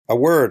A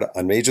word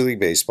on Major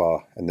League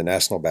Baseball and the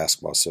National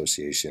Basketball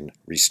Association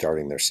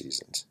restarting their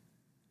seasons.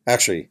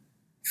 Actually,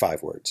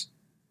 5 words.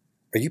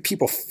 Are you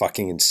people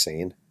fucking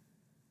insane?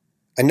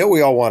 I know we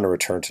all want to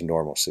return to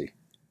normalcy.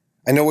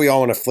 I know we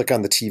all want to flick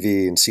on the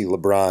TV and see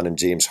LeBron and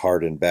James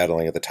Harden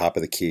battling at the top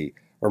of the key,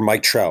 or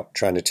Mike Trout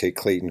trying to take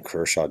Clayton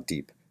Kershaw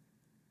deep.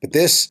 But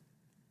this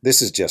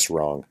is just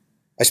wrong.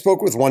 I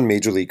spoke with one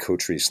Major League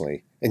coach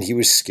recently, and he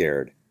was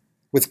scared.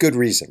 With good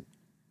reason.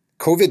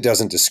 COVID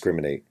doesn't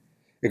discriminate.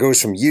 It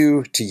goes from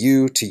you to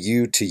you to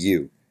you to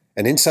you.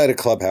 And inside a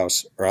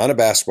clubhouse, or on a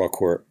basketball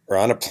court, or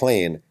on a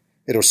plane,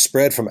 it'll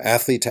spread from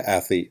athlete to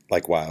athlete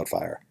like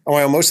wildfire. And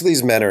while most of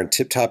these men are in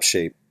tip-top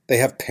shape, they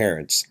have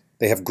parents,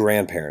 they have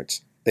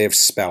grandparents, they have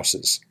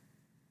spouses.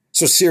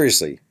 So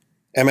seriously,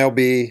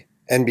 MLB,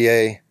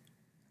 NBA,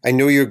 I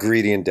know you're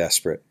greedy and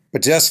desperate,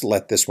 but just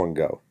let this one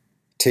go.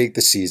 Take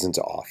the seasons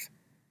off.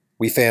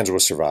 We fans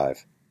will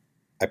survive.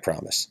 I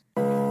promise.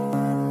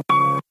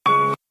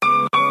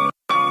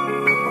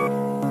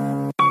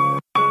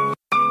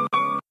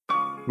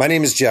 My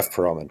name is Jeff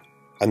Pearlman.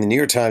 I'm the New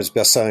York Times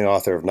bestselling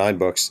author of 9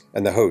 books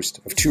and the host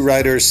of Two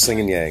Writers Sling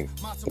and Yang,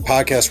 the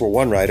podcast where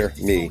one writer,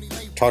 me,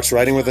 talks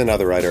writing with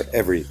another writer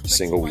every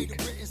single week.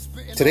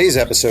 Today's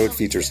episode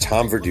features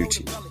Tom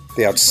Verducci,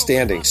 the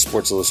outstanding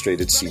Sports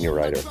Illustrated senior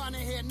writer.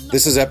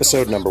 This is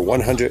episode number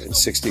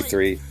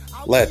 163.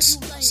 Let's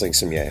sling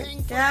some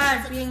yang.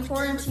 Dad, being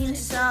quarantined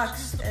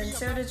sucks, and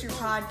so does your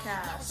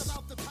podcast.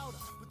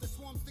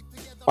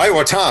 All right,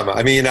 well, Tom,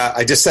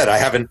 I just said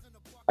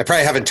I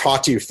probably haven't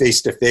talked to you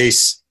face to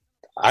face.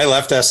 I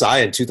left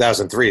SI in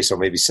 2003, so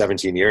maybe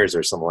 17 years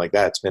or something like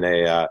that. It's been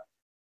a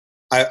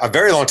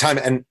very long time.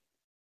 And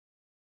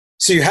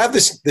so you have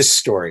this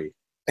story,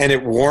 and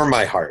it warmed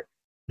my heart.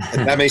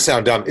 And that may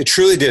sound dumb. It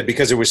truly did,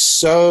 because it was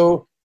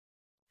so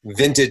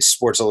vintage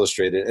Sports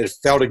Illustrated. It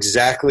felt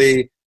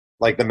exactly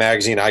like the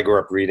magazine I grew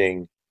up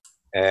reading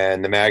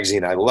and the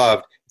magazine I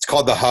loved. It's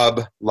called The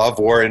Hub, Love,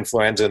 War,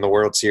 Influenza in the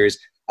World Series.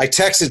 I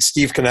texted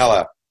Steve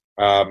Cannella,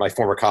 my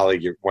former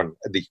colleague, one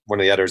of the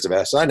editors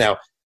of SI now,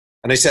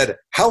 and I said,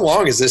 how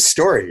long is this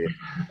story?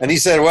 And he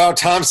said, well,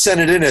 Tom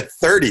sent it in at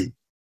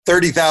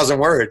 30,000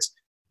 words.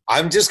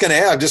 I'm just going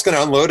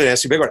to unload it and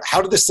ask you a big one.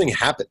 How did this thing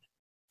happen?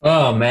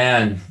 Oh,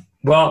 man.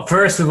 Well,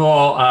 first of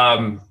all,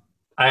 I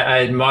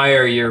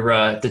admire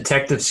your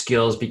detective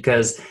skills,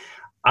 because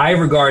I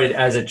regard it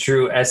as a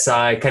true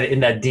SI, kind of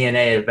in that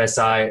DNA of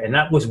SI, and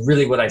that was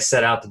really what I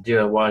set out to do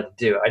and wanted to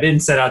do. I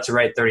didn't set out to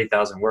write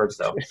 30,000 words,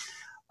 though.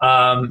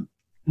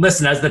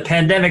 Listen, as the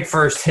pandemic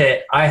first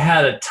hit, I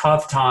had a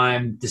tough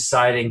time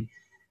deciding.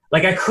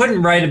 Like, I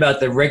couldn't write about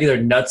the regular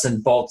nuts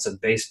and bolts of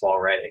baseball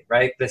writing,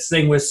 right? This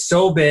thing was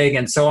so big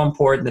and so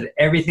important that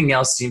everything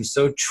else seemed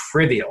so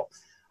trivial,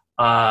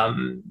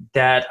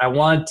 that I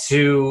wanted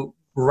to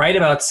write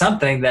about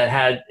something that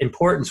had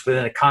importance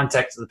within the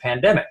context of the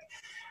pandemic.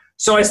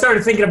 So I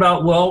started thinking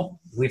about, well,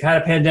 we've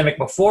had a pandemic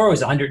before. It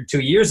was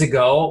 102 years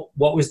ago.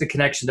 What was the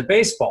connection to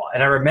baseball?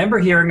 And I remember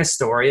hearing a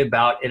story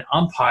about an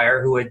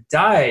umpire who had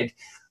died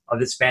of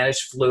the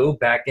Spanish flu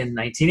back in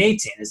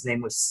 1918. His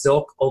name was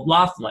Silk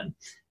O'Loughlin.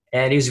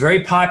 And he was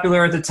very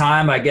popular at the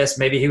time. I guess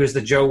maybe he was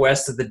the Joe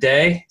West of the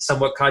day,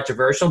 somewhat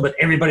controversial, but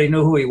everybody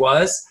knew who he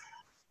was.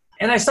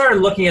 And I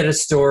started looking at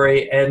his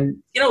story,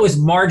 and, it was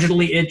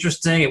marginally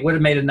interesting. It would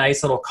have made a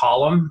nice little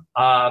column,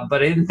 but I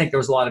didn't think there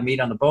was a lot of meat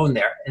on the bone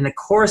there. In the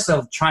course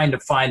of trying to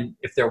find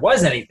if there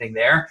was anything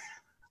there,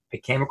 I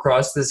came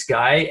across this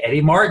guy,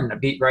 Eddie Martin, a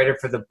beat writer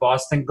for the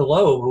Boston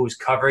Globe, who was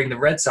covering the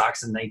Red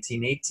Sox in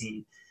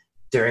 1918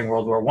 during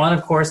World War I,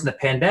 of course, and the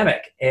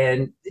pandemic.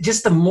 And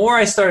just the more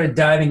I started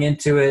diving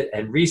into it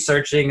and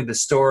researching the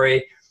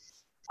story,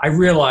 I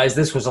realized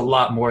this was a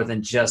lot more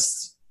than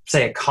just,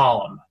 say, a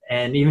column,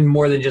 and even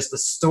more than just a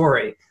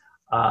story.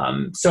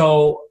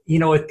 So,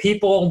 with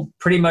people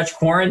pretty much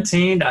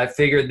quarantined, I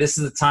figured this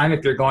is the time,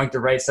 if you're going to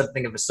write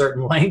something of a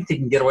certain length, you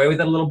can get away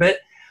with it a little bit,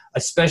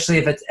 especially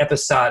if it's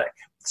episodic.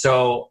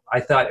 So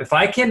I thought, if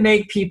I can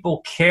make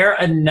people care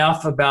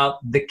enough about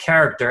the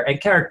character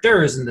and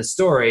characters in the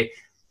story,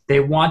 they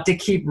want to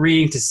keep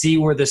reading to see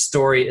where the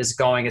story is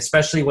going,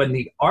 especially when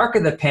the arc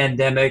of the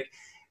pandemic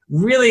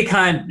really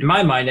in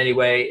my mind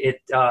anyway,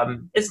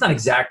 it's not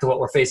exact to what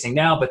we're facing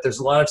now, but there's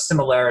a lot of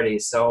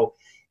similarities. So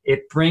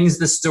it brings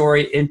the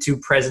story into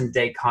present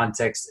day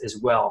context as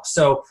well.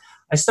 So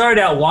I started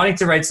out wanting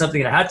to write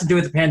something that had to do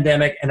with the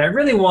pandemic, and I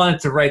really wanted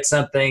to write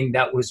something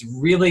that was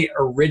really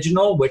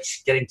original,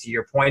 which, getting to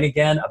your point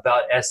again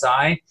about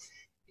SI,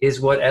 is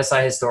what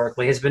SI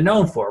historically has been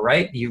known for,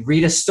 right? You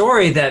read a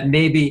story that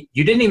maybe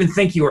you didn't even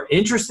think you were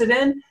interested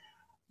in,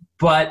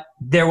 but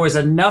there was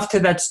enough to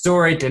that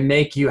story to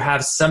make you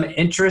have some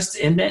interest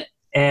in it,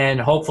 and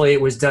hopefully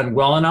it was done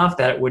well enough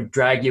that it would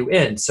drag you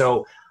in.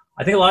 So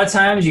I think a lot of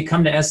times you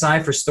come to SI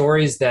for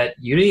stories that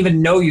you didn't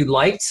even know you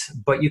liked,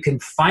 but you can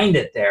find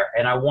it there.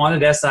 And I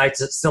wanted SI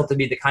still to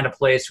be the kind of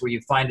place where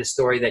you find a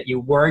story that you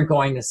weren't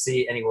going to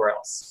see anywhere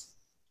else.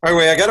 All right,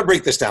 wait, I got to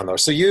break this down though.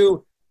 So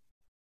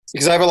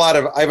because I have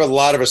a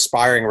lot of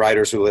aspiring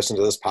writers who listen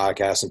to this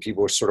podcast, and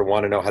people sort of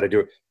want to know how to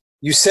do it.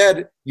 You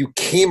said you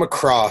came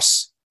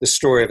across the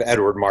story of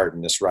Edward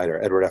Martin, this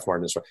writer, Edward F.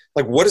 Martin, this writer.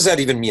 Like, what does that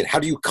even mean? How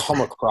do you come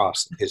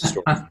across his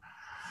story?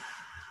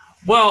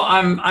 Well,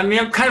 I'm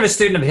kind of a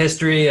student of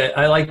history.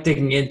 I like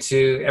digging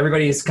into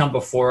everybody who's come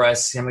before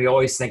us, and we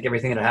always think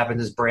everything that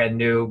happens is brand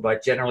new,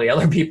 but generally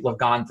other people have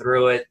gone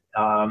through it.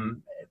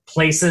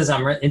 Places,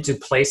 I'm into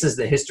places,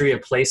 the history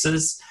of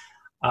places.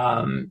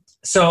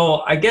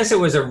 So I guess it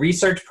was a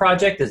research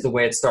project is the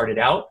way it started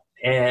out.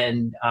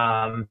 And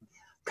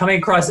coming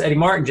across Eddie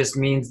Martin just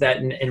means that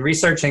in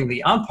researching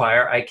the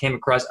umpire, I came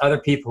across other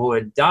people who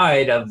had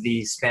died of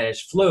the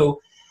Spanish flu,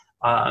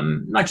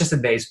 not just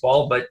in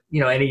baseball, but,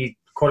 any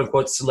quote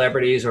unquote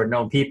celebrities or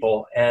known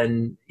people.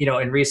 And,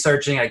 in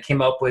researching, I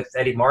came up with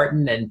Eddie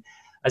Martin. And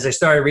as I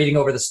started reading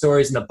over the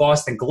stories in the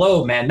Boston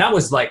Globe, man, that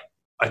was like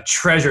a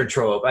treasure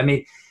trove. I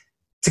mean,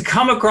 to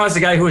come across a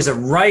guy who is a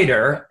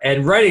writer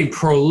and writing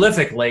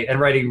prolifically and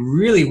writing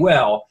really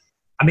well,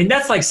 I mean,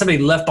 that's like somebody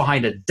left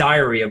behind a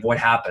diary of what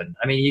happened.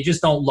 I mean, you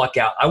just don't luck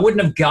out. I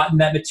wouldn't have gotten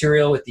that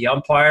material with the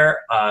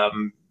umpire.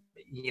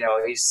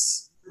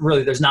 He's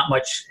really, there's not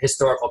much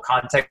historical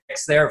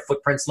context there,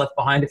 footprints left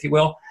behind, if you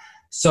will.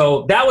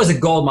 So that was a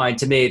goldmine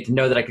to me, to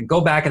know that I could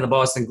go back in the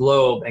Boston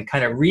Globe and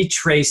kind of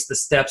retrace the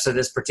steps of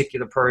this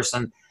particular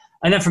person.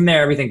 And then from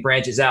there, everything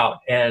branches out.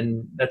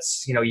 And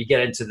that's, you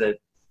get into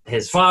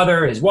his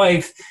father, his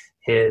wife,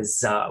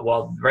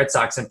 the Red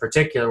Sox in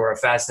particular were a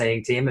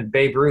fascinating team. And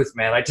Babe Ruth,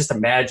 man, I just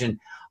imagine.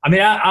 I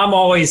mean, I'm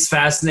always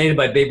fascinated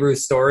by Babe Ruth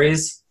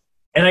stories.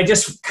 And I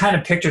just kind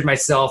of pictured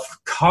myself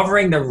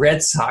covering the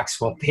Red Sox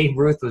while Babe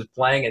Ruth was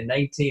playing in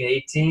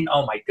 1918.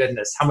 Oh, my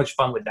goodness. How much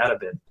fun would that have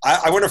been?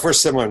 I wonder if we're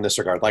similar in this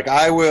regard. Like,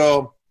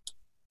 I'll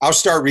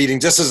start reading,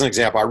 just as an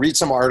example, I'll read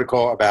some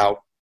article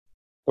about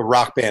the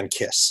rock band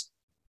Kiss.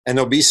 And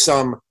there'll be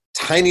some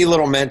tiny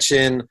little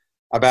mention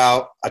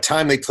about a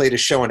time they played a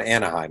show in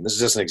Anaheim. This is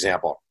just an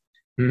example.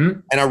 Mm-hmm.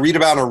 And I'll read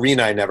about an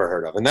arena I never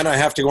heard of. And then I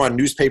have to go on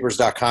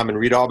newspapers.com and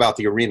read all about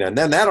the arena. And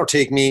then that'll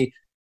take me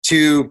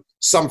to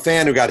some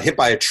fan who got hit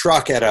by a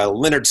truck at a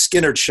Leonard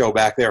Skinner show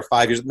back there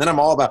 5 years. And then I'm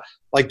all about,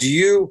 like,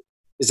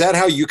 is that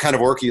how you kind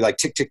of work? You like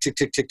tick, tick, tick,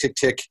 tick, tick, tick,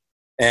 tick.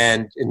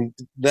 And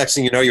next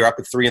thing you know, you're up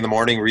at 3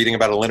 a.m. reading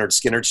about a Leonard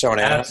Skinner show in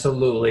Anaheim.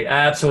 Absolutely.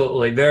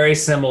 Absolutely. Very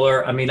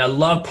similar. I mean, I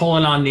love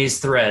pulling on these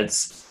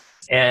threads.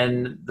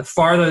 And the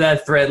farther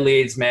that thread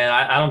leads, man,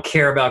 I don't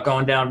care about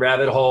going down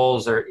rabbit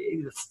holes or,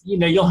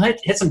 you'll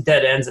hit some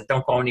dead ends that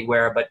don't go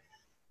anywhere. But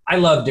I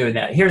love doing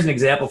that. Here's an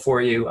example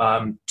for you.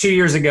 2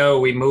 years ago,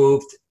 we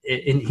moved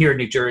in here in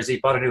New Jersey,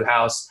 bought a new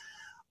house.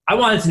 I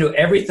wanted to know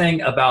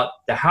everything about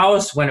the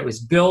house, when it was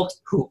built,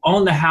 who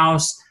owned the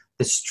house,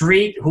 the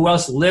street, who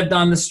else lived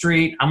on the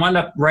street. I wound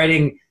up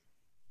writing,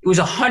 it was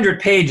 100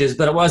 pages,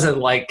 but it wasn't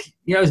like,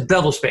 it was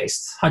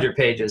double-spaced, 100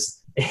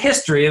 pages, a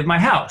history of my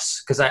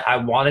house, because I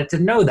wanted to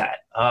know that.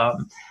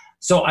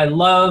 So I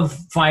love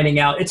finding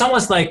out. It's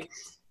almost like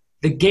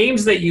the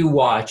games that you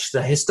watch,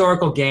 the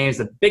historical games,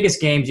 the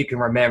biggest games you can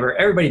remember.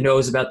 Everybody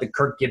knows about the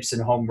Kirk Gibson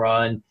home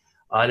run,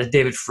 the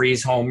David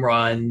Freese home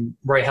run,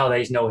 Roy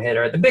Halladay's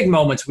no-hitter, the big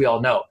moments we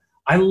all know.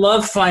 I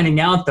love finding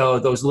out, though,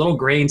 those little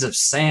grains of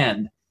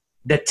sand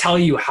that tell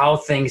you how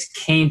things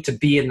came to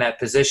be in that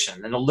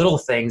position and the little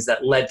things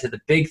that led to the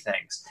big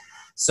things.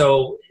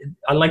 So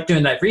I like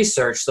doing that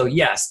research. So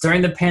yes,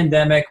 during the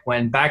pandemic,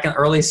 when back in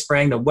early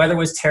spring, the weather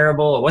was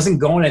terrible. It wasn't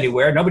going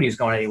anywhere. Nobody was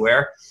going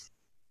anywhere.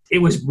 It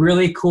was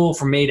really cool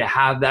for me to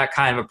have that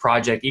kind of a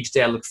project. Each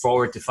day I look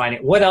forward to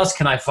finding, what else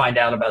can I find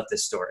out about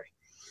this story?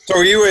 So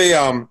are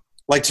you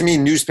like, to me,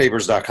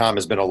 newspapers.com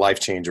has been a life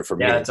changer for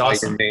me. Yeah, it's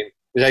awesome. Is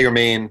that your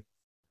main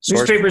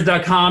source?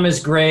 Newspapers.com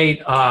is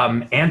great.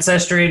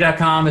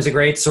 Ancestry.com is a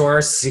great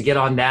source. You get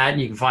on that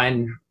and you can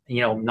find,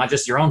 not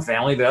just your own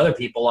family, but other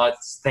people,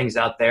 things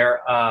out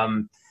there.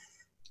 And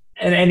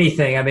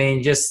anything. I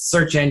mean, just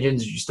search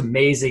engines, just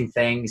amazing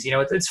things.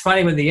 It's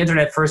funny, when the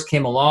internet first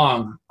came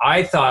along,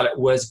 I thought it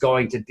was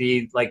going to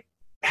be like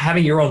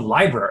having your own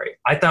library.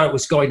 I thought it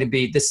was going to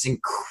be this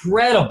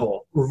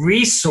incredible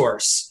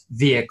resource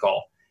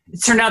vehicle.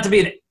 It turned out to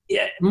be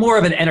more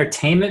of an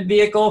entertainment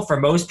vehicle for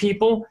most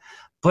people,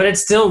 but it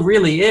still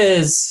really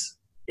is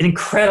an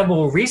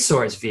incredible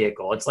resource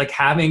vehicle. It's like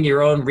having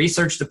your own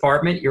research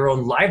department, your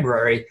own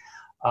library.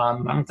 I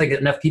don't think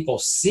enough people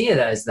see it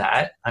as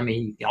that. I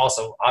mean, you can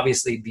also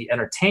obviously be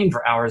entertained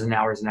for hours and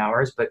hours and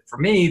hours, but for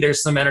me,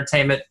 there's some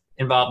entertainment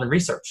involved in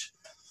research.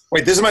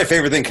 Wait, this is my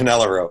favorite thing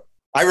Canella wrote.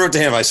 I wrote to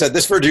him, I said,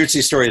 this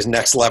Verducci story is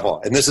next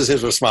level. And this is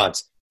his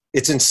response.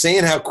 It's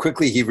insane how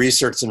quickly he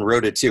researched and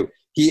wrote it too.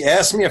 He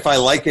asked me if I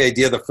liked the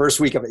idea the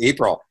first week of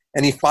April,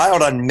 and he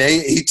filed on May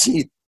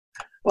 18th.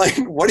 Like,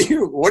 what are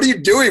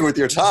you doing with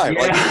your time?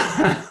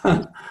 Yeah.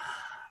 Like,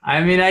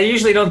 I mean, I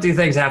usually don't do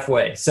things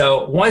halfway.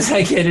 So once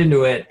I get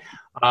into it,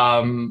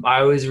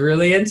 I was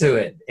really into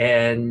it.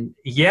 And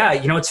yeah,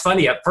 it's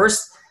funny. At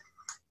first,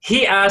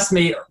 he asked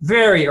me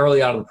very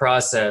early on in the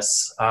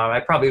process,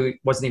 I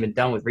probably wasn't even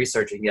done with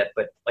researching yet,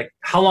 but like,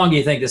 how long do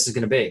you think this is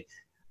going to be?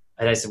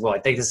 And I said, well, I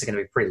think this is going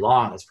to be pretty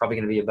long. It's probably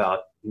going to be about,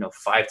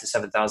 5,000 to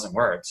 7,000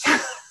 words.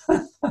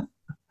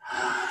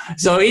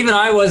 So even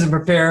I wasn't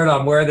prepared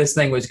on where this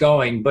thing was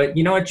going. But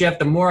you know what, Jeff?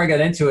 The more I got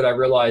into it, I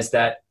realized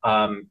that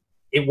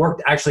it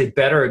worked actually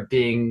better at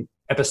being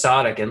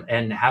episodic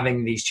and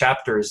having these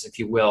chapters, if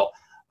you will,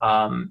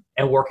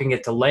 and working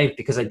it to length,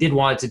 because I did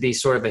want it to be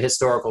sort of a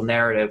historical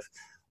narrative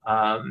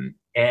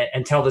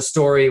and tell the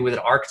story with an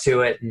arc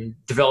to it and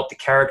develop the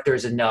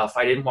characters enough.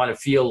 I didn't want to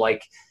feel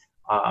like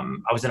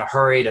I was in a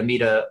hurry to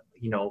meet a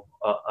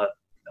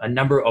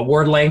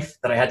word length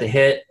that I had to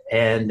hit.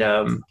 And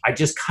I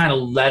just kind of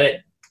let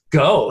it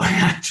go,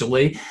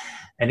 actually.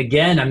 And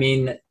again, I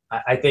mean,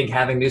 I think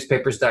having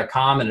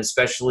newspapers.com, and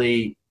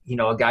especially,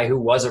 a guy who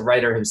was a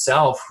writer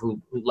himself,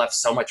 who left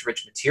so much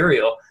rich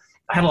material,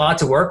 I had a lot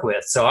to work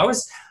with. So I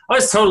was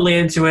totally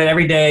into it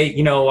every day.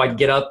 I'd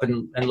get up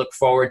and look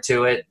forward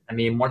to it. I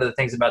mean, one of the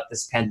things about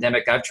this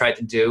pandemic I've tried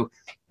to do,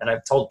 and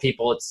I've told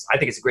people I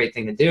think it's a great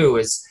thing to do,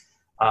 is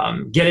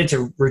get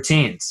into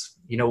routines.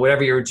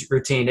 Whatever your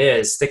routine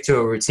is, stick to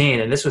a routine.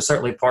 And this was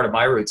certainly part of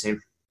my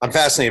routine. I'm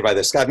fascinated by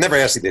this. Scott, I've never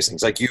asked you these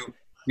things. Like you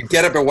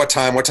get up at what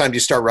time? What time do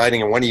you start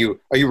writing? And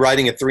are you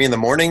writing at 3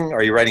 a.m?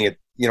 Are you writing at,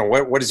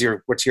 what's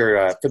your,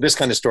 for this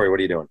kind of story, what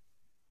are you doing?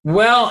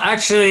 Well,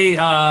 actually,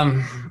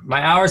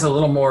 my hours are a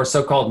little more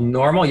so-called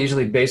normal.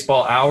 Usually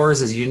baseball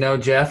hours, as you know,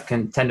 Jeff,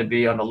 can tend to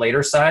be on the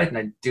later side. And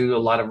I do a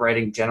lot of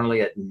writing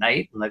generally at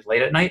night, like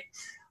late at night,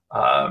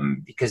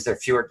 because there are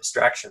fewer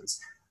distractions.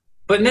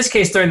 But in this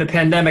case, during the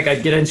pandemic,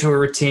 I'd get into a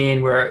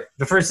routine where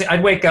the first thing,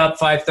 I'd wake up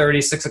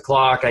 5:30, 6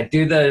 o'clock. I'd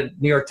do the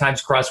New York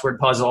Times crossword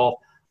puzzle.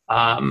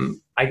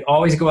 I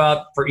always go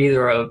out for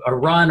either a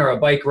run or a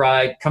bike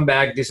ride, come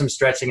back, do some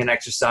stretching and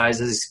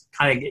exercises,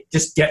 kind of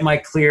just get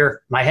my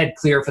head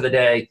clear for the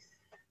day.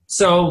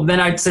 So then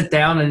I'd sit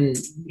down and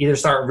either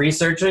start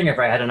researching, if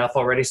I had enough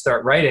already,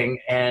 start writing.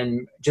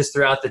 And just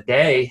throughout the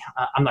day,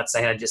 I'm not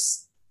saying I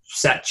just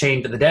sat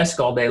chained to the desk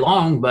all day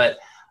long, but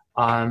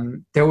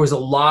there was a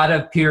lot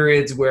of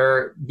periods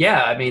where,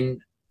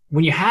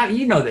 when you have,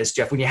 this,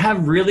 Jeff, when you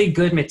have really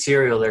good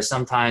material, there's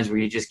sometimes where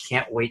you just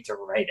can't wait to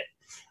write it.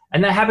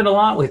 And that happened a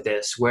lot with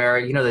this,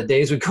 where, the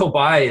days would go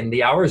by and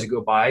the hours would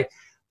go by,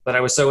 but I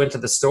was so into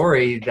the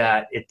story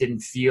that it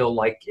didn't feel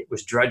like it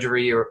was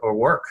drudgery or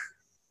work.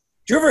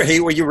 Do you ever hate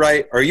what you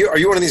write? Are you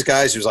one of these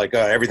guys who's like,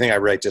 everything I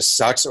write just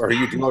sucks? Or do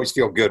you always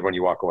feel good when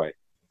you walk away?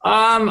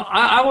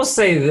 I will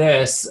say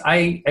this.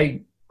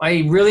 I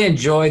really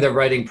enjoy the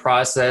writing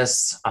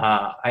process.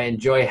 I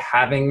enjoy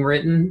having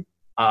written.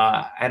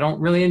 I don't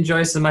really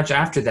enjoy so much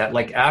after that.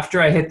 Like after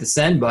I hit the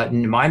send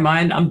button, in my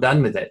mind, I'm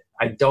done with it.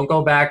 I don't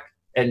go back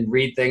and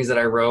read things that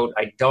I wrote.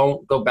 I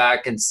don't go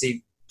back and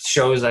see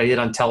shows that I did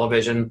on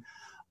television.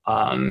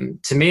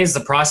 To me, it's the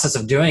process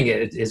of doing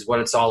it is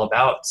what it's all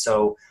about.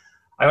 So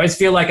I always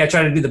feel like I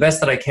try to do the best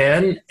that I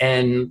can,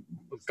 and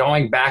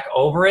going back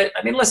over it.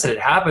 I mean, listen, it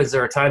happens.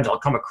 There are times I'll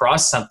come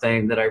across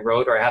something that I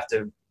wrote, or I have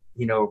to,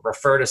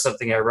 refer to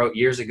something I wrote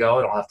years ago,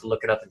 and I'll have to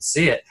look it up and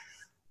see it.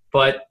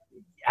 But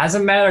as a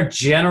matter of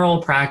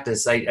general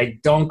practice, I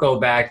don't go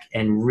back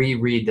and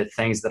reread the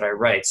things that I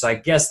write. So I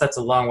guess that's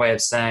a long way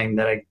of saying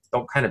that I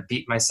don't kind of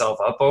beat myself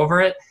up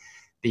over it,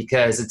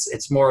 because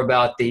it's more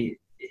about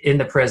in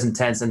the present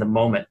tense, in the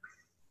moment.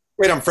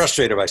 Wait, I'm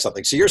frustrated by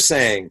something. So you're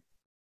saying,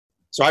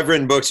 so I've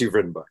written books, you've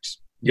written books.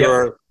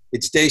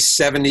 It's day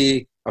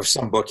 70 of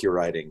some book you're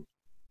writing,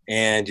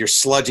 and you're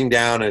sludging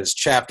down, and it's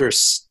chapter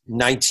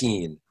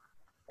 19,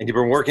 and you've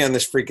been working on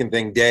this freaking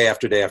thing day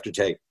after day after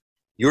day.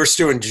 You're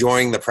still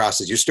enjoying the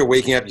process. You're still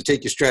waking up. You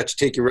take your stretch,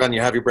 you take your run,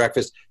 you have your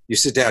breakfast, you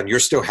sit down. You're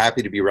still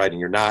happy to be writing.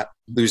 You're not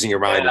losing your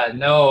mind. Yeah,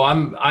 no,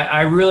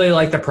 I really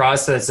like the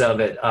process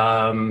of it.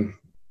 I'm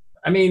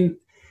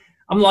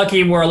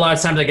lucky where a lot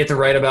of times I get to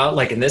write about,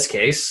 like in this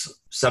case,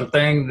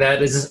 something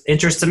that is of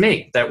interest to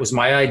me. That was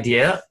my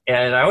idea.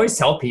 And I always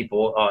tell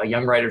people,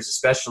 young writers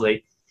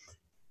especially,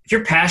 if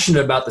you're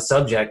passionate about the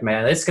subject,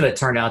 man, it's going to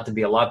turn out to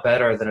be a lot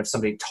better than if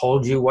somebody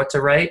told you what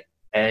to write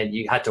and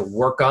you had to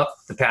work up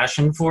the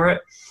passion for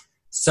it.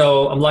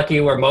 So I'm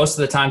lucky where most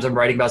of the times I'm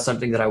writing about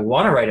something that I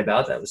want to write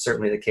about. That was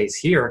certainly the case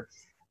here.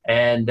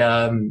 And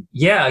again,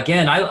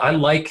 I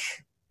don't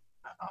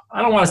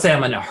want to say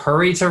I'm in a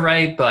hurry to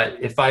write, but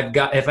if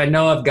I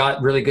know I've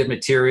got really good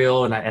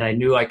material and I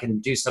knew I can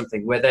do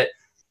something with it,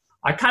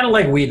 I kind of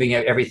like weaving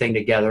everything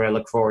together. I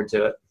look forward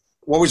to it.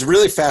 What was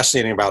really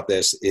fascinating about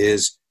this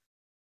is,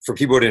 for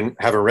people who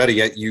haven't read it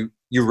yet, you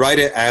write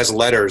it as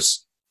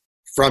letters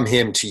from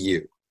him to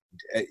you.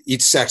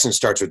 Each section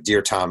starts with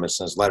Dear Thomas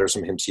and as letters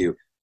from him to you.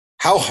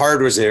 How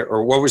hard was it,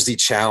 or what was the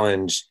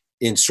challenge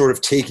in sort of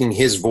taking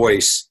his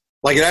voice?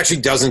 Like, it actually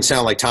doesn't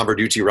sound like Tom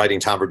Verducci writing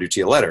Tom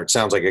Verducci a letter. It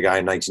sounds like a guy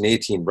in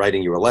 1918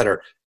 writing you a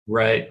letter.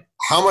 Right.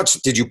 How much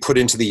did you put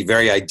into the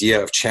very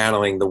idea of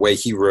channeling the way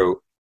he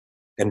wrote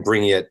and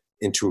bringing it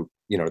into,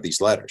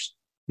 these letters?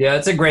 Yeah,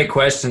 that's a great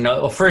question.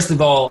 Well, first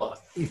of all,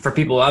 for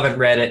people who haven't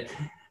read it,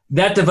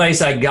 that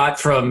device I got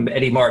from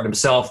Eddie Martin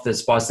himself,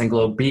 this Boston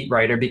Globe beat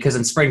writer, because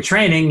in spring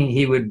training,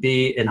 he would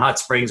be in Hot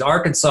Springs,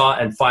 Arkansas,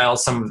 and file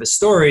some of his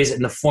stories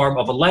in the form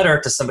of a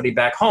letter to somebody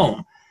back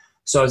home.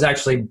 So I was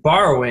actually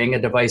borrowing a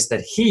device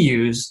that he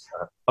used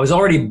I was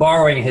already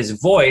borrowing his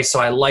voice, so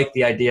I liked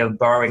the idea of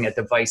borrowing a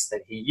device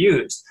that he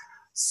used.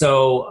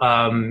 So,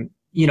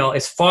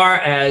 as far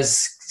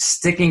as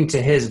sticking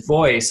to his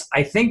voice,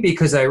 I think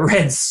because I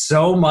read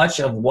so much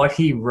of what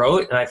he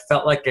wrote and I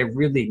felt like I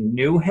really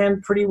knew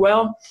him pretty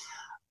well,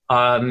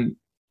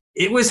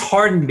 it was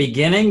hard in the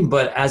beginning,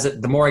 but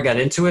the more I got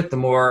into it, the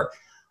more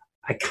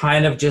I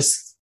kind of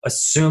just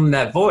assumed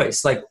that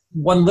voice. Like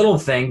one little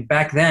thing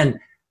back then,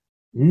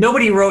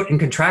 nobody wrote in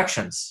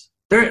contractions.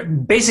 There are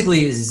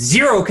basically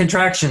 0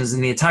 contractions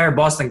in the entire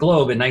Boston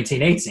Globe in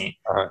 1918.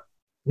 Uh-huh.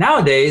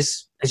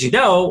 Nowadays, as you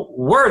know,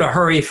 we're in a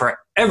hurry for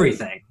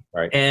everything.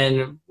 Right.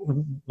 And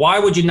why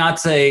would you not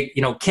say,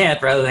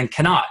 can't rather than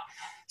cannot?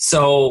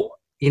 So,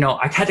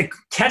 I had to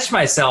catch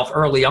myself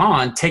early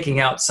on taking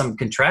out some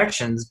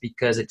contractions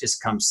because it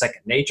just comes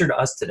second nature to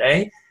us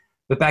today.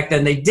 But back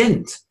then they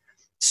didn't.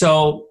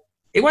 So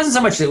it wasn't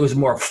so much that it was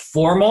more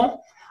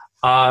formal.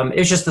 It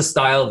was just the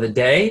style of the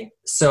day.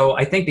 So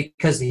I think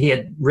because he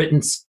had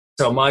written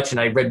so much and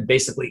I read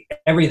basically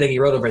everything he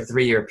wrote over a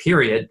 3-year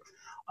period,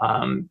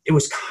 it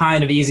was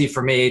kind of easy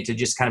for me to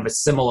just kind of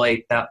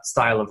assimilate that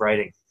style of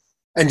writing.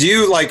 And do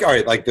you all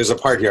right, there's a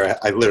part here,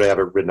 I literally have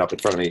it written up in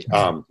front of me,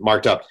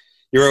 marked up.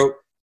 You wrote,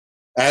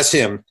 as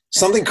him,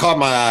 something caught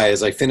my eye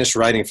as I finished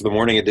writing for the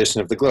morning edition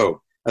of the Globe.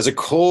 As a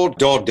cold,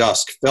 dull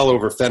dusk fell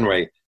over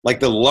Fenway, like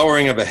the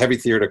lowering of a heavy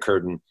theater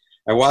curtain,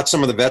 I watched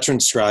some of the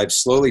veteran scribes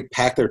slowly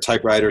pack their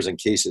typewriters and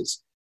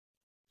cases.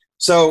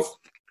 So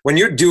when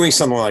you're doing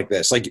something like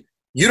this,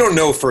 you don't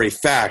know for a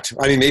fact,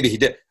 maybe he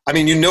did.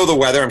 The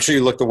weather. I'm sure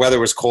you looked, the weather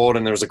was cold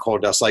and there was a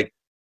cold dust.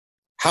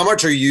 How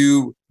much do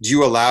you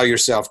allow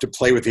yourself to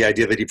play with the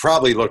idea that he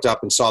probably looked up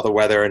and saw the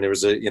weather and it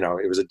was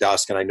a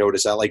dusk and I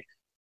noticed that?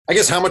 I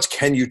guess how much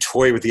can you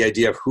toy with the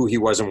idea of who he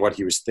was and what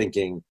he was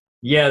thinking?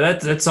 Yeah,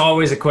 that's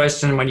always a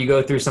question when you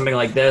go through something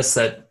like this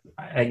that,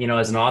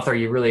 as an author,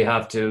 you really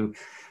have to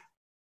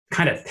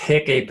kind of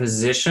pick a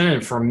position.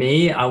 And for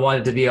me, I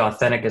wanted to be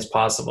authentic as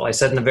possible. I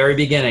said in the very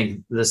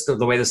beginning, the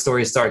way the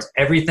story starts,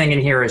 everything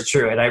in here is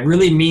true. And I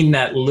really mean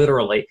that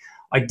literally.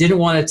 I didn't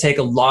want to take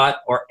a lot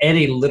or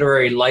any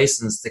literary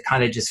license to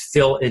kind of just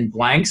fill in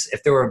blanks.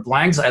 If there were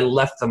blanks, I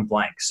left them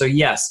blank. So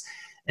yes,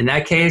 in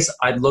that case,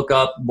 I'd look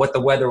up what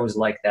the weather was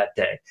like that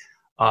day.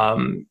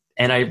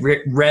 And I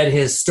read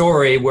his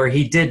story where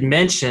he did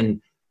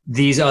mention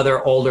these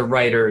other older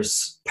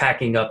writers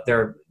packing up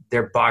their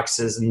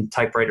boxes and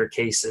typewriter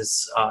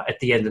cases at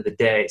the end of the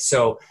day.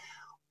 So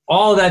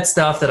all of that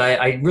stuff that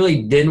I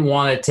really didn't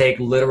want to take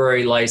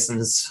literary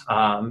license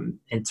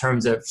in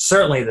terms of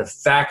certainly the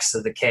facts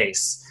of the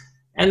case.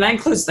 And that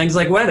includes things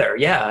like weather.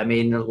 Yeah, a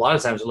lot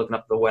of times we're looking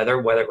up the weather,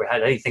 whether it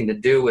had anything to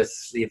do with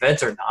the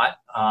event or not.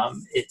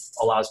 It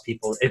allows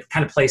people, it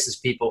kind of places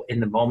people in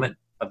the moment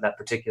of that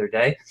particular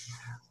day.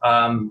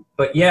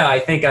 But yeah, I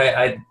think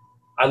I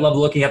love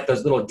looking up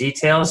those little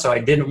details. So I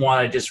didn't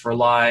want to just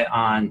rely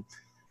on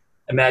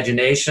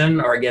imagination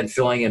or, again,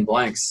 filling in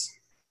blanks.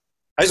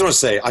 I just want to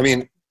say,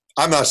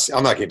 I'm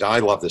not kidding. I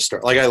love this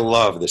story. I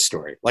love this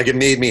story. It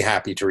made me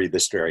happy to read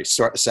this story.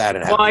 Sad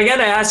and happy. Well, I got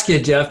to ask you,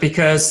 Jeff,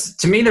 because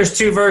to me, there's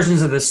 2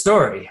 versions of this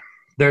story.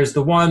 There's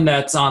the one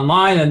that's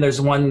online and there's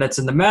one that's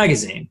in the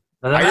magazine.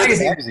 Now, the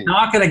magazine's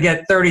not going to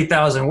get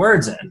 30,000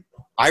 words in.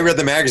 I read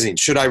the magazine.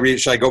 Should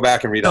I go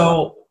back and read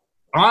it?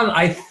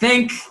 I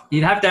think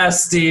you'd have to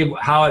ask Steve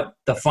how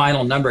the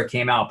final number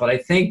came out, but I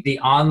think the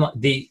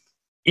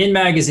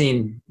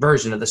in-magazine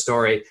version of the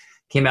story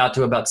came out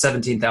to about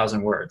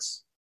 17,000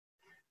 words.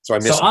 So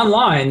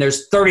online,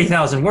 there's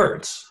 30,000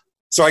 words.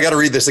 So I got to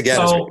read this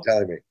again, is what you're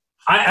telling me.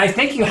 I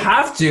think you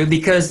have to,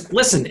 because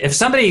listen, if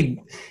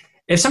somebody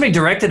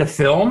directed a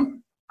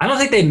film, I don't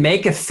think they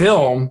make a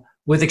film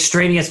with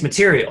extraneous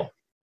material,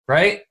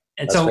 right?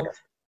 And that's fair.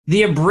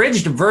 The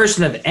abridged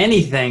version of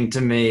anything,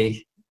 to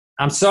me,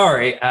 I'm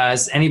sorry,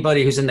 as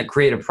anybody who's in the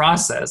creative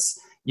process,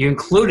 you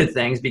included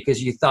things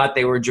because you thought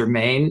they were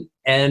germane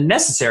and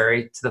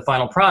necessary to the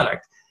final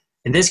product.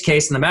 In this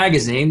case, in the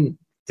magazine,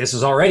 this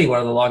was already one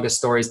of the longest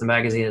stories the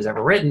magazine has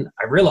ever written.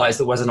 I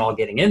realized it wasn't all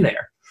getting in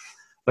there.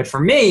 But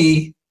for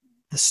me,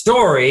 the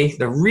story,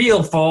 the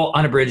real full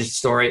unabridged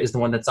story, is the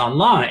one that's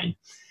online.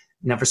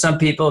 Now, for some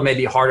people, it may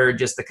be harder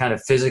just to kind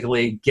of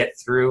physically get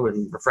through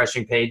and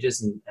refreshing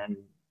pages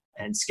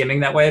and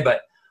skimming that way.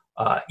 But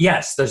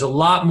yes, there's a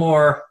lot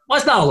more. Well,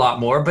 it's not a lot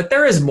more, but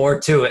there is more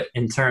to it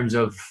in terms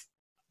of,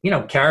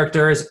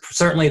 characters.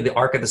 Certainly the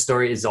arc of the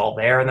story is all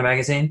there in the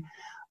magazine.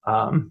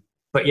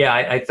 But yeah,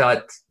 I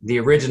thought the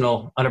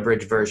original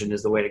unabridged version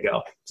is the way to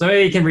go. So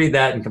maybe you can read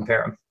that and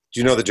compare them. Do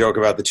you know the joke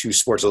about the 2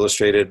 Sports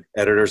Illustrated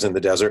editors in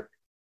the desert?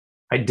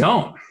 I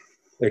don't.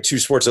 There are 2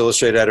 Sports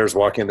Illustrated editors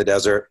walking in the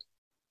desert.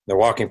 They're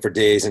walking for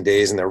days and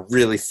days, and they're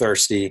really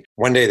thirsty.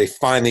 One day they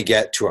finally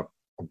get to a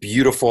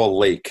beautiful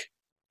lake,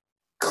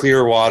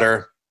 clear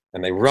water,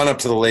 and they run up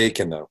to the lake,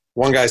 and the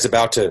one guy's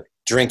about to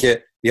drink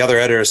it. The other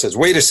editor says,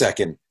 "Wait a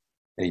second."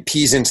 And he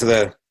pees into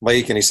the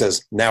lake, and he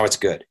says, "Now it's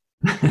good."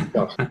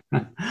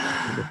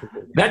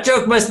 That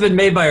joke must have been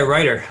made by a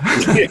writer.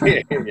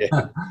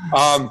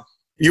 Yeah.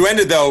 You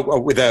ended though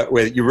with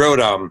you wrote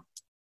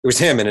It was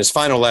him in his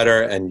final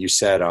letter, and you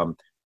said,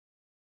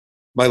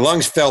 my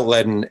lungs felt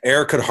leaden.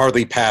 Air could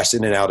hardly pass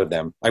in and out of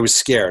them. I was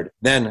scared.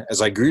 Then,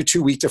 as I grew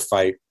too weak to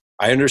fight,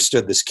 I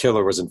understood this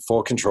killer was in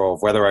full control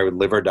of whether I would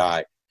live or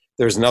die.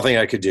 There was nothing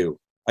I could do.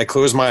 I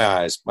closed my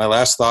eyes. My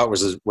last thought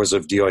was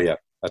of Delia.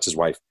 That's his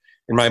wife.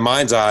 In my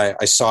mind's eye,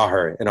 I saw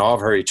her in all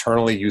of her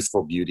eternally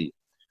youthful beauty.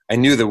 I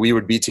knew that we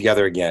would be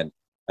together again.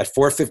 At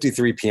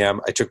 4:53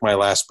 p.m., I took my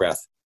last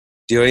breath.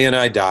 Delia and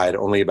I died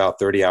only about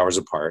 30 hours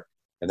apart.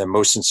 And then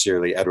most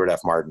sincerely, Edward F.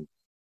 Martin.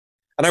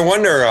 And I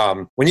wonder,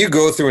 when you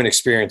go through an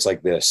experience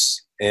like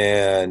this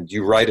and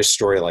you write a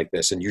story like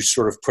this and you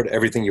sort of put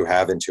everything you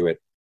have into it,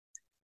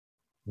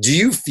 do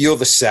you feel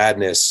the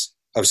sadness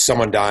of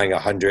someone dying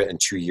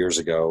 102 years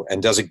ago?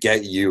 And does it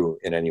get you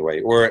in any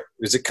way? Or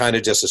is it kind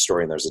of just a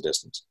story and there's a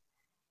distance?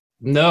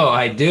 No,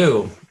 I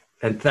do.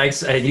 And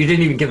thanks. You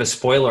didn't even give a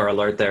spoiler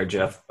alert there,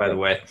 Jeff, by the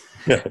way.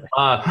 No,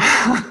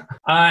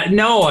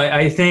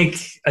 I think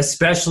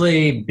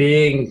especially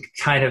being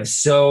kind of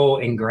so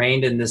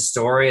ingrained in this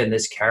story and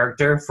this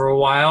character for a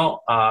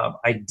while,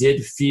 I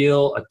did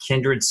feel a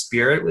kindred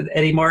spirit with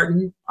Eddie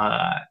Martin.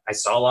 I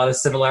saw a lot of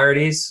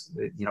similarities.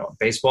 You know, a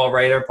baseball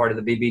writer, part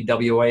of the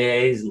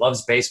BBWAA,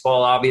 loves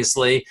baseball,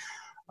 obviously.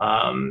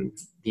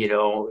 You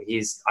know,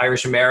 he's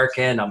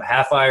Irish-American. I'm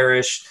half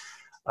Irish.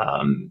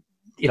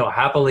 You know,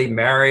 happily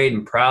married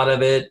and proud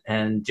of it.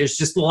 And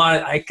just a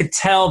lot. I could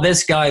tell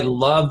this guy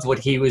loved what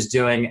he was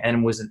doing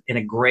and was in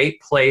a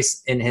great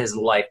place in his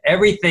life.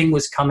 Everything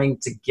was coming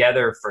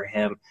together for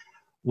him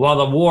while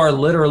the war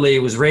literally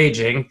was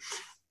raging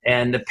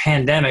and the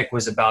pandemic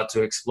was about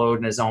to explode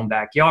in his own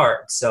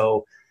backyard.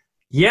 So,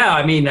 yeah,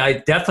 I mean, I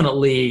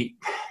definitely,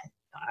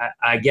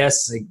 I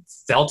guess,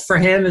 felt for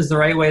him is the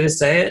right way to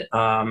say it.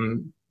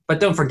 But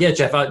don't forget,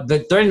 Jeff,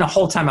 during the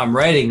whole time I'm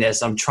writing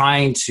this, I'm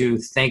trying to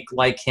think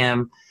like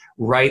him,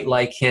 write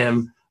like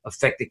him,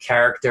 affect the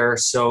character.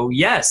 So,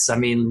 yes, I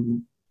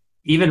mean,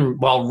 even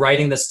while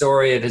writing the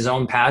story of his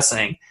own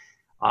passing,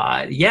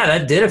 yeah,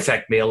 that did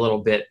affect me a little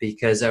bit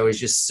because I was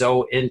just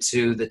so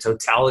into the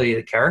totality of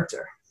the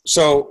character.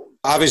 So,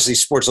 obviously,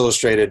 Sports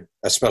Illustrated,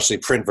 especially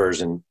print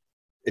version,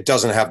 it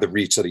doesn't have the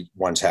reach that it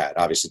once had.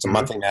 Obviously, it's a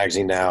monthly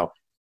magazine now.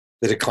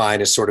 The decline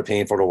is sort of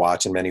painful to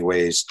watch in many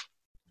ways.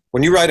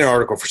 When you write an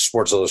article for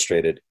Sports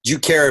Illustrated, do you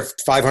care if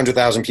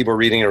 500,000 people are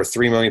reading it or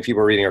 3 million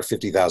people are reading it or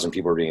 50,000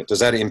 people are reading it? Does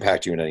that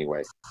impact you in any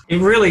way? It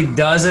really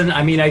doesn't.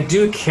 I mean, I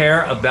do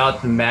care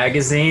about the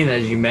magazine.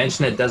 As you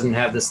mentioned, it doesn't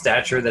have the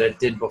stature that it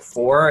did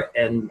before.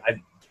 And I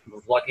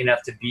was lucky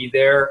enough to be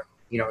there,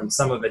 you know, in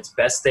some of its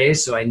best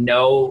days. So I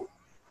know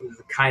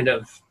the kind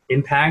of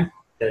impact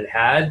that it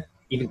had,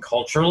 even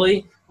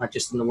culturally, not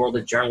just in the world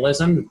of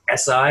journalism,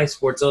 SI,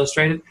 Sports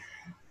Illustrated.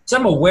 So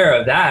I'm aware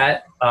of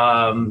that.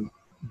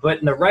 But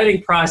in the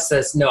writing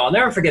process, no, I'll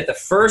never forget the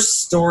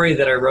first story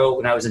that I wrote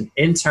when I was an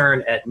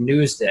intern at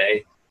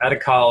Newsday out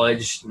of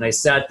college. And I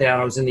sat down,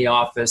 I was in the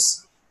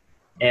office,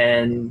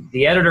 and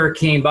the editor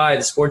came by,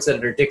 the sports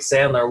editor, Dick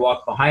Sandler,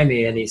 walked behind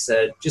me, and he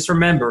said, just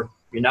remember,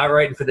 you're not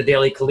writing for the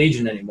Daily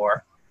Collegian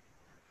anymore.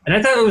 And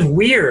I thought it was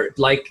weird.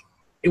 Like,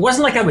 it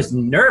wasn't like I was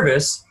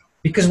nervous,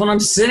 because when I'm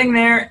sitting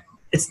there,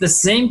 it's the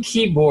same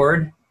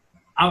keyboard.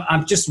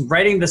 I'm just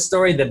writing the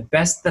story the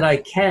best that I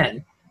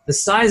can. The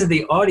size of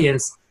the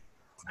audience,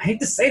 I hate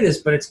to say this,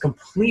 but it's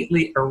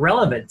completely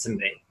irrelevant to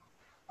me.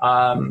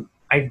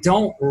 I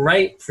don't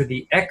write for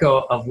the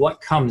echo of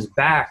what comes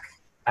back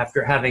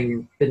after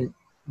having been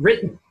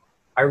written.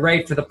 I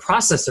write for the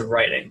process of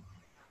writing.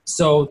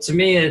 So to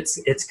me,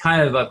 it's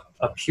kind of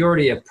a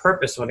purity of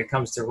purpose when it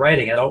comes to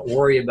writing. I don't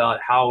worry about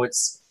how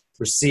it's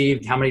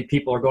received, how many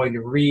people are going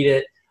to read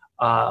it,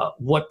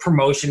 what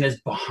promotion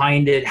is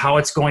behind it, how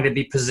it's going to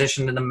be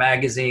positioned in the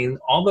magazine.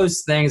 All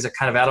those things are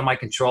kind of out of my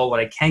control. What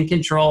I can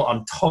control,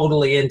 I'm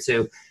totally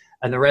into,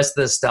 and the rest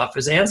of the stuff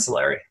is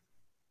ancillary.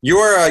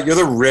 You're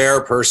the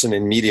rare person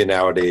in media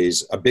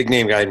nowadays, a big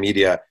name guy in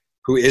media,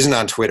 who isn't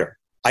on Twitter.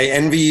 I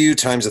envy you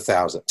times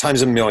 1,000,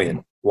 times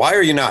 1,000,000. Why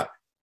are you not?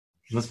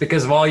 It's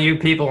because of all you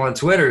people on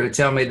Twitter who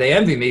tell me they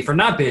envy me for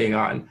not being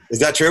on. Is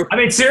that true? I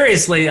mean,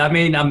 seriously, I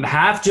mean, I'm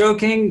half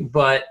joking,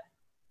 but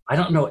I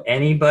don't know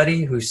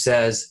anybody who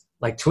says,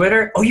 like,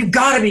 Twitter, oh, you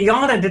got to be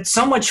on it. It's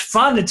so much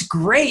fun. It's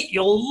great.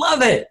 You'll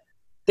love it.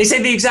 They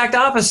say the exact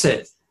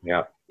opposite.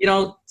 Yeah. You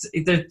know,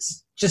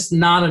 there's just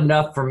not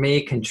enough for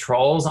me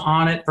controls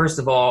on it. First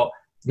of all,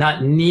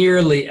 not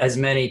nearly as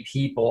many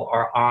people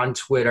are on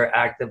Twitter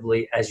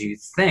actively as you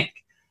think.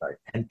 Right.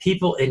 And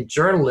people in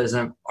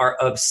journalism are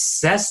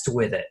obsessed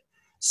with it.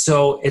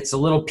 So it's a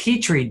little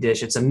petri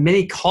dish. It's a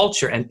mini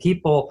culture. And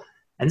people,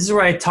 and this is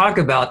where I talk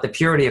about the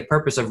purity of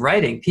purpose of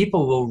writing,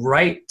 people will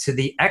write to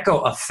the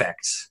echo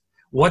effect.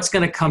 What's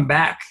going to come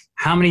back?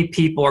 How many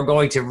people are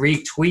going to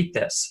retweet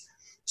this?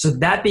 So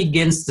that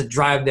begins to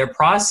drive their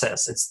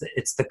process.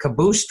 It's the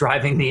caboose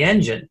driving the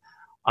engine.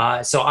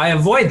 So I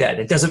avoid that.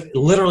 It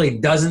literally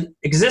doesn't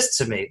exist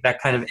to me,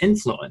 that kind of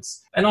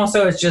influence. And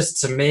also it's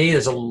just, to me,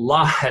 there's a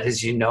lot,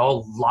 as you know,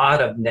 a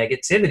lot of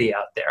negativity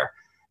out there.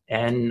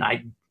 And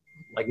I,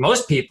 like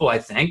most people, I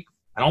think,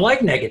 I don't like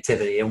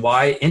negativity. And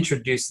why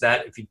introduce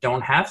that if you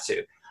don't have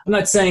to? I'm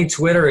not saying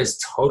Twitter is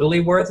totally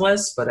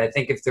worthless, but I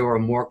think if there were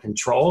more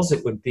controls,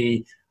 it would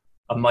be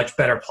a much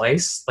better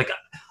place. Like,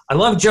 I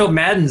love Joe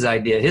Madden's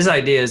idea. His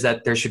idea is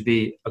that there should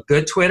be a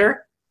good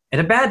Twitter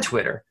and a bad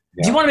Twitter.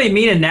 Yeah. If you want to be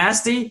mean and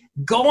nasty,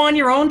 go on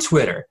your own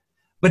Twitter.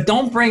 But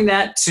don't bring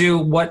that to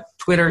what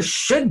Twitter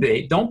should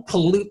be. Don't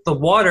pollute the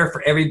water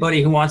for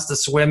everybody who wants to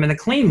swim in the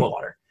clean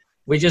water.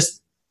 We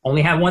just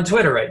only have one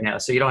Twitter right now,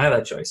 so you don't have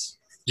that choice.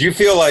 Do you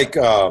feel like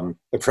the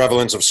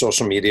prevalence of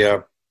social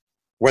media,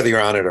 whether you're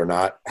on it or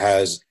not,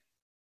 has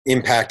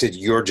impacted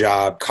your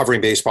job covering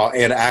baseball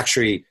and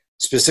actually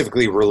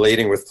specifically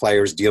relating with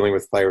players, dealing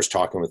with players,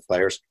 talking with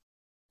players?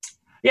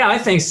 Yeah, I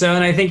think so.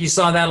 And I think you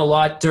saw that a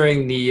lot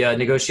during the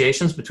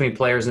negotiations between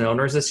players and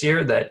owners this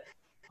year, that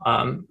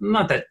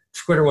not that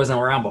Twitter wasn't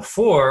around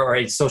before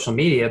or social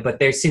media, but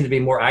they seem to be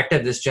more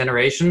active this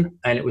generation,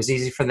 and it was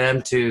easy for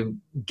them to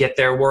get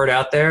their word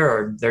out there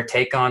or their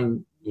take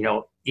on,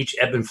 each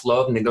ebb and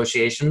flow of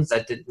negotiations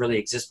that didn't really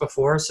exist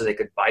before, so they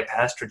could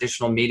bypass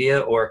traditional media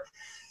or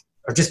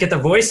just get their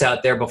voice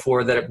out there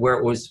before that, where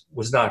it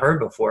was not heard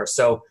before.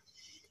 So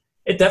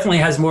it definitely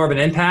has more of an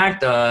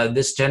impact.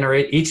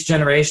 Each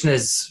generation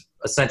is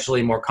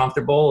essentially more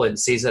comfortable and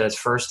sees it as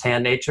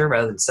first-hand nature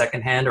rather than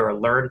second-hand or a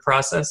learned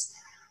process.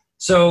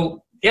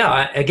 So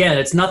yeah, again,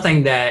 it's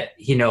nothing that,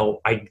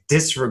 I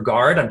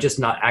disregard. I'm just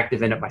not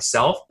active in it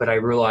myself, but I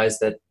realize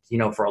that,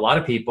 for a lot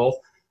of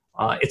people,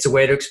 it's a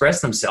way to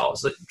express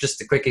themselves.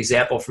 Just a quick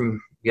example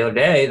from the other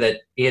day,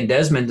 that Ian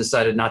Desmond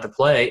decided not to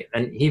play,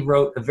 and he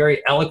wrote a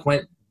very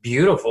eloquent,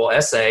 beautiful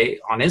essay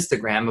on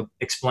Instagram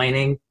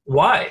explaining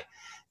why.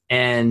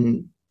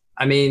 And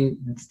I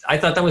mean, I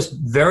thought that was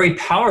very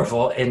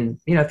powerful. And,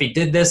 if he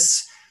did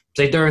this,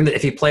 say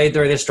if he played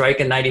during the strike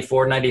in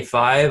 94,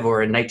 95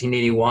 or in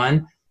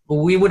 1981,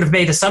 we would have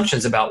made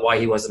assumptions about why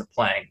he wasn't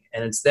playing.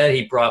 And instead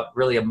he brought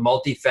really a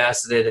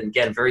multifaceted and,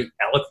 again, very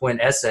eloquent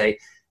essay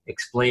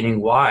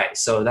explaining why.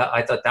 So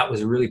I thought that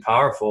was really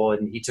powerful,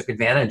 and he took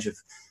advantage of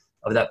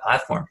that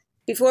platform.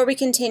 Before we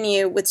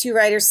continue with Two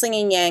Writers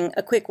Slinging Yang,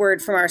 a quick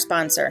word from our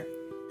sponsor.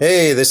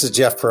 Hey, this is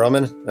Jeff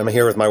Perlman. I'm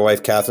here with my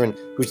wife, Catherine,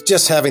 who's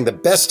just having the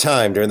best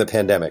time during the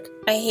pandemic.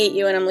 I hate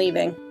you and I'm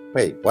leaving.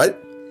 Wait,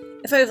 what?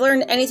 If I've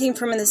learned anything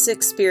from this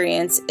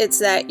experience, it's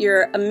that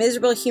you're a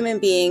miserable human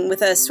being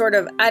with a sort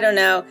of,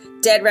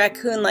 dead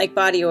raccoon-like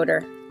body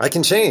odor. I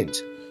can change.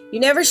 You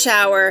never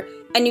shower,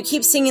 and you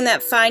keep singing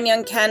that Fine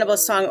Young Cannibal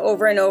song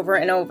over and over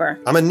and over.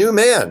 I'm a new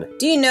man.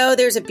 Do you know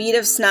there's a bead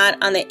of snot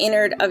on the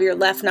innard of your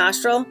left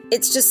nostril?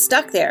 It's just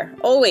stuck there,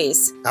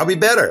 always. I'll be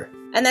better.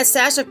 And that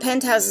stash of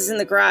penthouses in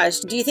the garage,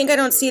 do you think I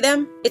don't see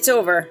them? It's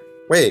over.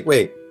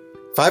 Wait.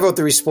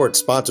 503 Sports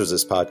sponsors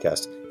this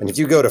podcast. And if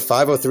you go to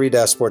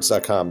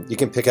 503-sports.com, you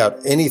can pick out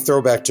any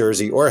throwback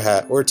jersey or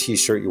hat or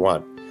t-shirt you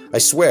want. I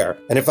swear.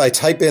 And if I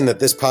type in that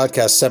this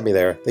podcast sent me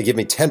there, they give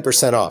me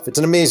 10% off. It's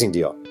an amazing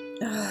deal.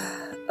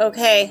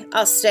 Okay,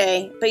 I'll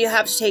stay. But you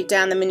have to take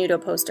down the Menudo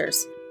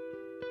posters.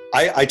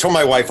 I told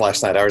my wife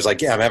last night, I was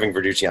like, yeah, I'm having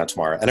Verducci on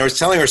tomorrow. And I was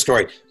telling her a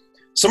story.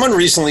 Someone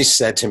recently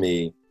said to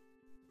me,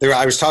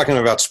 I was talking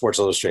about Sports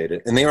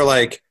Illustrated, and they were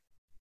like,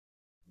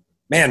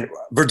 man,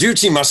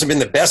 Verducci must have been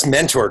the best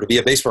mentor to be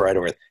a baseball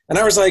writer with. And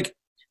I was like,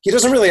 he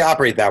doesn't really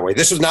operate that way.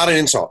 This was not an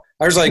insult.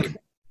 I was like,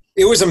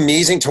 it was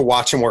amazing to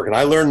watch him work. And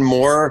I learned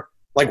more,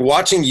 like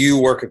watching you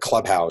work at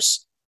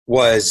Clubhouse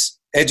was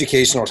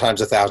educational times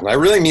 1,000. I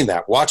really mean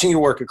that. Watching you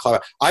work at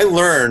Clubhouse. I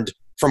learned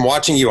from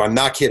watching you, I'm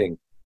not kidding,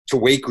 to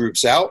wait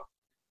groups out.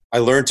 I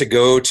learned to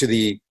go to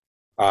the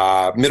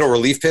middle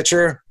relief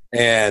pitcher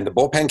and the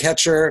bullpen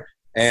catcher.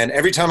 And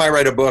every time I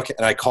write a book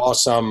and I call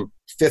some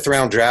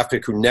 5th-round draft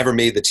pick who never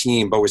made the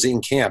team but was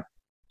in camp,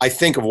 I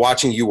think of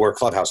watching you work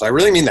Clubhouse. I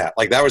really mean that.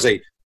 Like, that was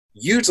a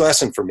huge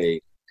lesson for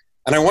me.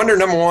 And I wonder,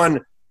 number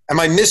one, am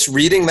I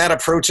misreading that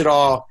approach at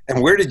all?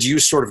 And where did you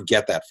sort of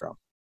get that from?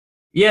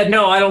 Yeah,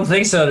 no, I don't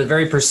think so. It's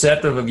very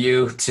perceptive of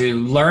you to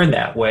learn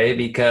that way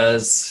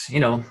because,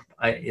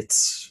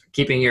 it's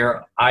keeping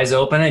your eyes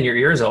open and your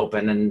ears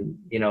open. And,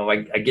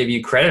 I give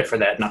you credit for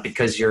that, not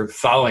because you're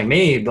following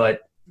me,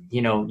 but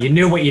you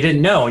knew what you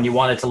didn't know and you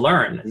wanted to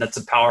learn. And that's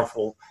a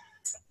powerful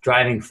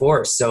driving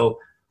force. So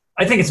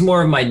I think it's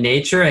more of my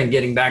nature, and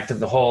getting back to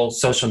the whole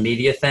social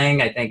media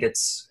thing. I think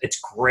it's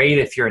great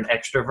if you're an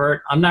extrovert.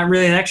 I'm not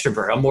really an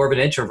extrovert. I'm more of an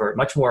introvert,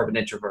 much more of an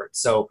introvert.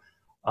 So,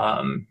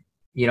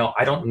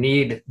 I don't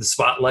need the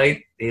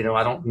spotlight. I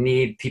don't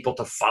need people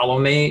to follow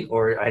me,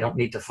 or I don't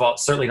need to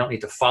certainly don't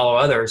need to follow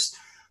others.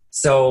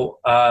 So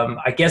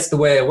I guess the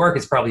way I work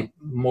is probably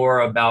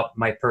more about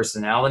my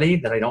personality,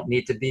 that I don't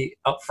need to be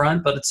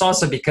upfront. But it's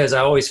also because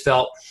I always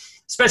felt,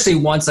 especially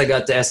once I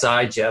got to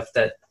SI, Jeff,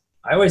 that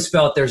I always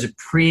felt there's a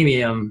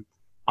premium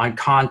on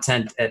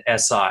content at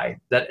SI.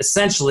 That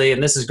essentially,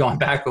 and this is going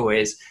back a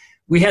ways,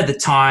 we had the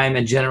time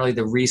and generally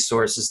the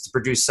resources to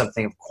produce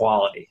something of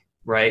quality,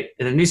 right?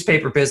 In the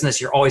newspaper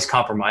business, you're always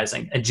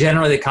compromising. And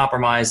generally the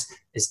compromise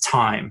is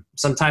time.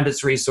 Sometimes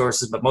it's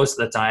resources, but most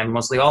of the time,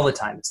 mostly all the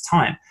time, it's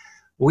time.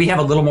 We have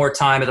a little more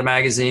time at the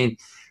magazine.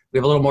 We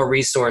have a little more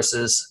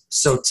resources.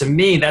 So to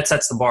me, that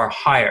sets the bar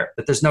higher,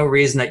 that there's no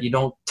reason that you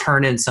don't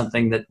turn in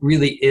something that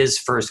really is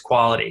first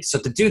quality. So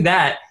to do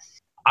that,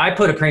 I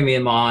put a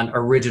premium on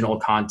original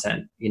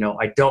content.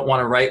 I don't want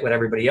to write what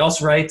everybody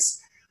else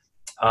writes.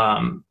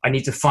 I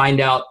need to find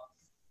out,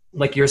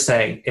 like you're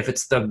saying, if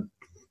it's the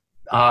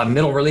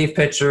middle relief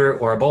pitcher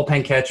or a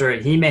bullpen catcher,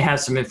 he may have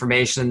some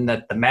information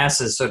that the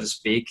masses, so to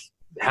speak,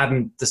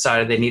 haven't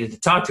decided they needed to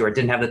talk to or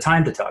didn't have the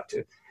time to talk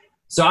to.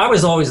 So I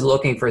was always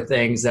looking for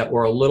things that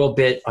were a little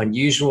bit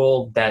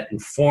unusual, that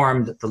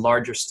informed the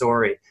larger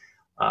story.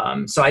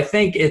 So I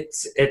think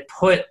it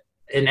put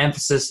an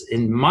emphasis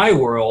in my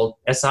world,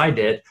 as I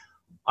did,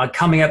 on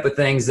coming up with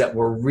things that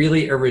were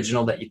really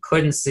original that you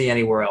couldn't see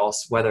anywhere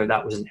else, whether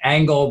that was an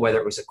angle, whether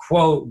it was a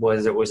quote,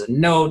 whether it was a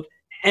note,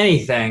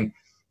 anything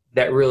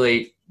that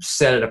really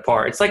set it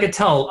apart. It's like I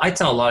tell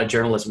a lot of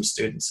journalism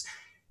students,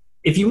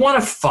 if you want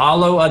to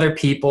follow other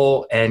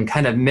people and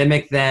kind of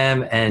mimic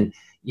them and,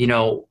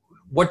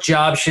 what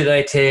job should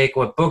I take?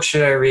 What book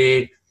should I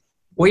read?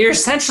 What you're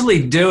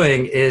essentially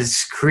doing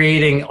is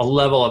creating a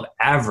level of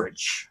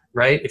average,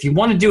 right? If you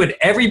want to do what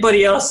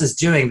everybody else is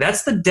doing,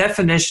 that's the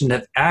definition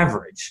of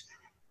average.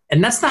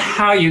 And that's not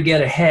how you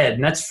get ahead.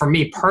 And that's, for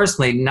me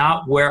personally,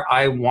 not where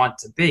I want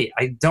to be.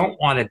 I don't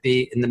want to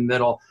be in the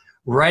middle,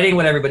 writing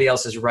what everybody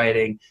else is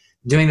writing,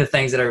 doing the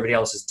things that everybody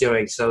else is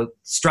doing. So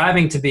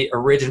striving to be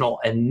original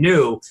and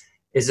new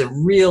is a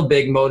real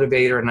big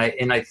motivator.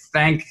 And I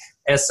thank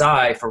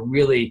SI for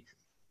really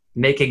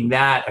making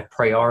that a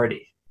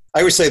priority. I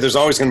always say there's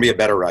always going to be a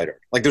better writer.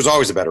 Like there's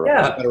always a better writer.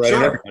 Yeah, There's a better writer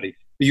than sure. everybody.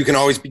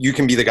 But you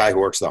can be the guy who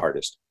works the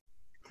hardest.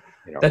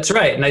 That's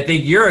right. And I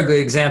think you're a good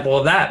example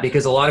of that,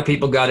 because a lot of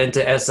people got into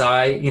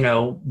SI,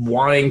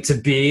 wanting to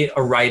be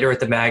a writer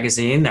at the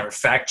magazine. They're a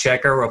fact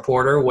checker,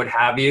 reporter, what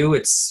have you.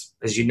 It's,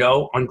 as you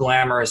know,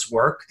 unglamorous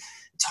work.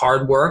 It's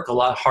hard work, a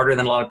lot harder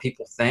than a lot of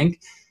people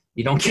think.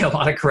 You don't get a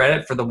lot of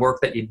credit for the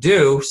work that you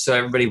do. So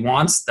everybody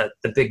wants the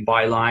big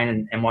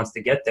byline and wants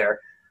to get there.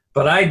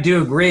 But I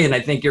do agree, and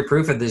I think you're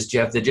proof of this,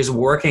 Jeff, that just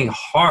working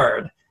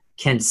hard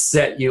can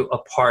set you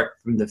apart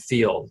from the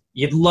field.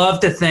 You'd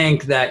love to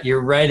think that your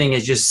writing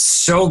is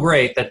just so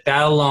great that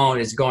alone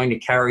is going to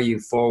carry you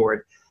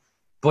forward.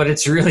 But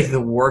it's really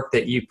the work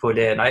that you put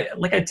in. I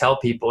tell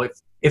people,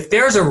 if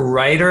there's a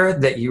writer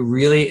that you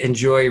really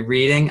enjoy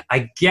reading,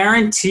 I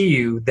guarantee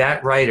you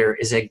that writer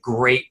is a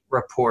great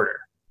reporter,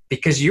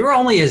 because you're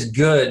only as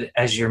good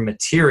as your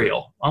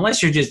material,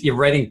 unless you're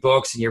writing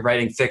books and you're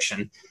writing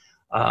fiction.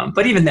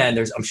 But even then,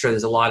 I'm sure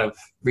there's a lot of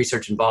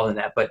research involved in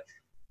that. But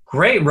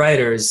great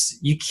writers,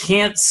 you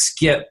can't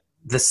skip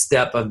the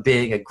step of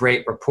being a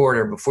great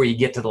reporter before you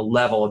get to the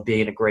level of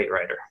being a great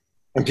writer.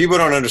 And people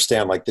don't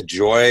understand, like, the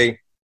joy.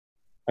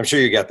 I'm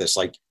sure you get this.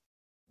 Like,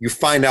 you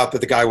find out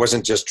that the guy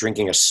wasn't just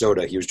drinking a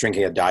soda. He was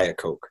drinking a Diet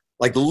Coke.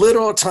 Like,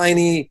 little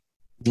tiny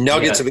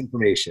nuggets of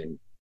information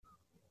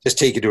just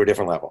take you to a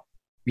different level.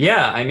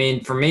 Yeah. I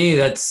mean, for me,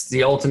 that's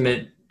the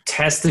ultimate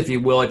test, if you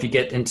will, if you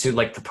get into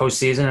like the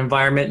postseason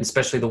environment,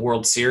 especially the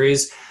World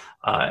Series.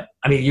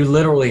 You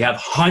literally have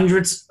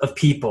hundreds of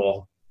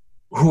people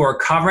who are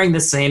covering the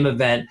same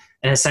event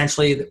and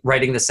essentially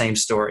writing the same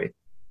story.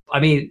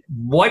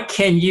 What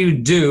can you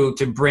do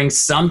to bring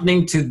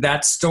something to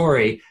that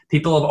story?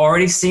 People have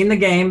already seen the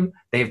game.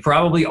 They've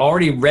probably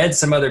already read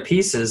some other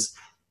pieces.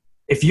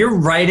 If you're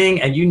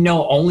writing and you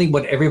know only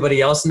what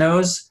everybody else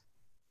knows,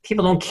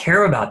 people don't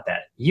care about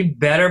that. You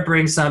better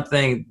bring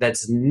something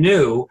that's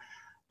new.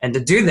 And to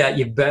do that,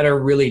 you better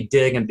really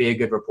dig and be a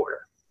good reporter.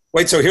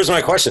 Wait, so here's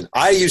my question.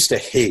 I used to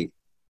hate,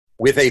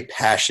 with a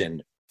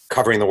passion,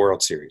 covering the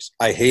World Series.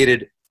 I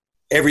hated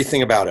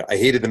everything about it. I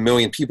hated the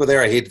million people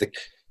there. I hated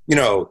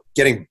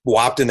getting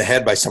whopped in the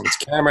head by someone's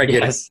camera,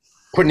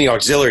 put in the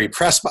auxiliary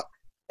press box,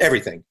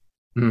 everything.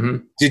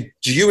 Mm-hmm. Do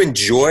you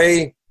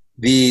enjoy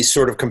the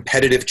sort of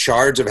competitive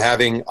charge of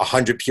having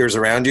 100 peers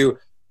around you,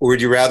 or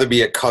would you rather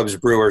be at Cubs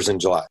Brewers in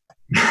July?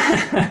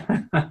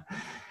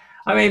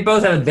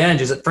 Both have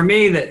advantages. For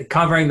me,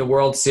 covering the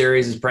World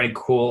Series is pretty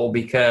cool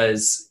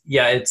because,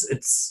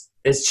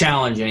 it's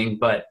challenging,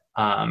 but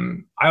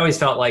I always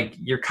felt like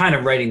you're kind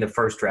of writing the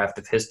first draft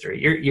of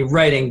history. You're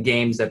writing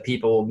games that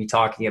people will be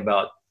talking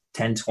about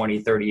 10, 20,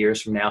 30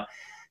 years from now.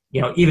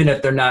 Even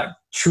if they're not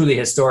truly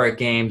historic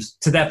games,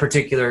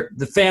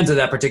 the fans of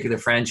that particular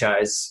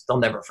franchise, they'll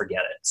never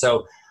forget it.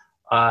 So,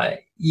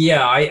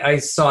 I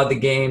saw the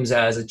games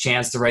as a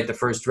chance to write the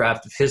first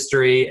draft of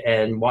history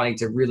and wanting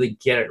to really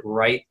get it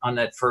right on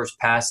that first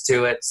pass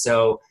to it.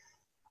 So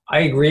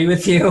I agree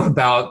with you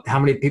about how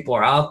many people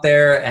are out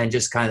there and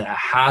just kind of the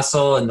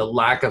hassle and the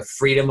lack of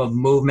freedom of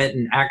movement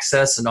and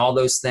access and all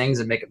those things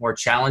that make it more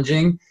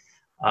challenging.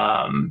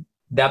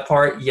 That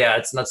part,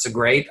 it's not so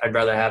great. I'd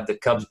rather have the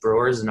Cubs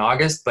Brewers in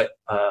August, but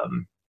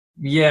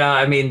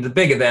the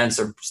big events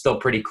are still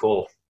pretty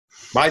cool.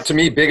 To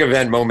me, big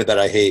event moment that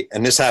I hate,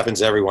 and this happens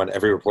to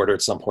every reporter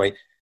at some point,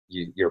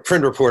 you're a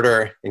print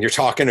reporter and you're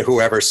talking to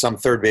whoever, some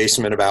third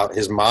baseman, about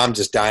his mom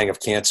just dying of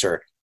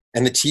cancer.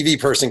 And the TV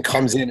person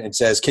comes in and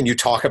says, can you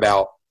talk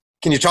about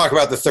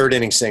the third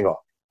inning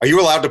single? Are you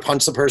allowed to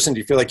punch the person?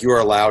 Do you feel like you are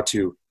allowed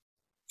to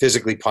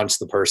physically punch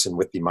the person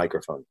with the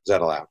microphone. Is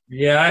that allowed?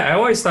 Yeah, I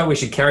always thought we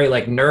should carry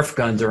like Nerf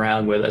guns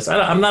around with us.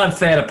 I'm not a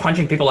fan of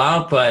punching people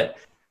out, but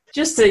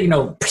just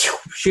to,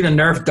 shoot a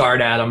Nerf dart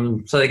at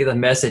them so they get the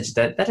message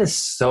that is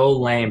so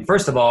lame.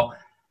 First of all,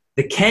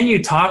 the "can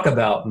you talk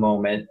about"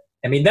 moment,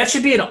 I mean, that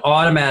should be an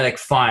automatic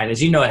fine.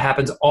 As you know, it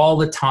happens all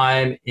the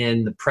time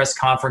in the press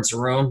conference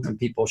room when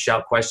people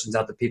shout questions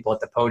out to people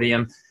at the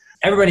podium.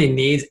 Everybody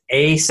needs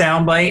a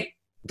soundbite.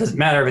 Doesn't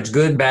matter if it's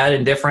good, bad,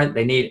 indifferent.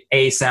 They need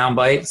a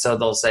soundbite. So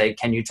they'll say,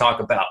 "Can you talk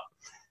about?"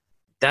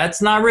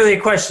 That's not really a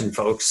question,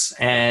 folks.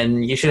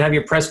 And you should have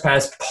your press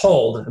pass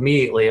pulled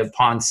immediately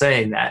upon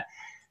saying that.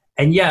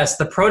 And yes,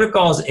 the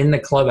protocols in the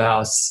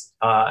clubhouse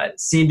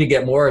seem to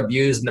get more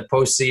abused in the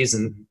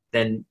postseason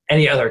than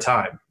any other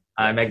time.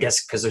 I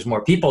guess because there's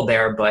more people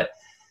there, but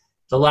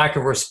the lack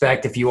of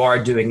respect if you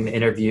are doing an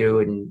interview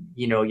and,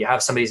 you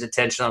have somebody's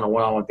attention on a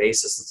one-on-one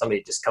basis and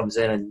somebody just comes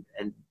in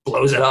and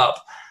blows it up,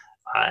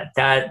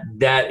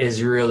 that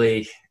is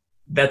really,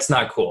 that's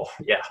not cool.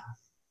 Yeah.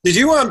 Did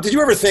you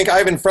ever think, I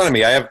have in front of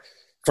me, I have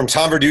from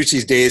Tom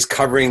Verducci's days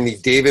covering the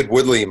David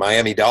Woodley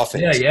Miami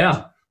Dolphins.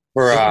 Yeah.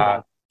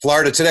 For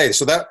Florida Today.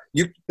 So that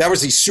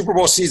was the Super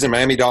Bowl season,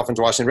 Miami Dolphins,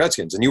 Washington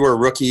Redskins, and you were a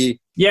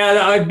rookie.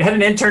 Yeah, I had an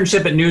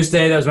internship at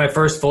Newsday. That was my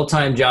first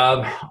full-time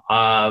job.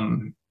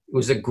 It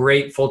was a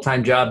great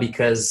full-time job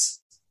because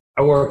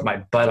I worked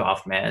my butt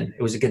off, man.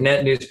 It was a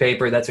Gannett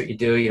newspaper. That's what you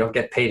do. You don't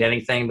get paid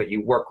anything, but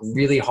you work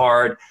really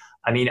hard.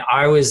 I mean,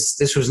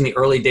 this was in the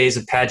early days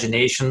of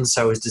pagination,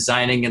 so I was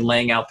designing and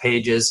laying out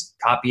pages,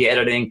 copy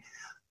editing,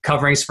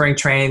 covering spring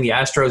training. The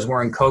Astros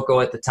were in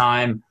Cocoa at the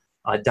time,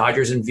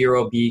 Dodgers in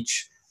Vero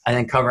Beach, and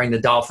then covering the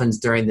Dolphins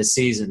during the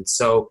season.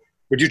 So,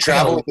 would you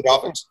travel with the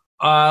Dolphins?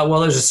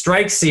 Well, there's a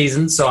strike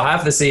season, so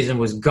half the season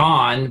was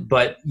gone.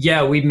 But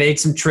yeah, we made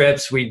some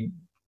trips.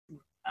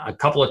 A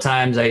couple of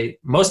times, I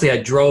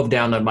drove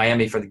down to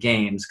Miami for the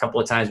games. A couple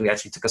of times we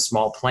actually took a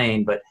small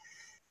plane. But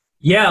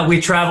yeah,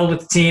 we traveled with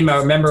the team. I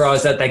remember I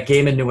was at that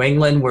game in New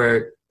England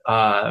where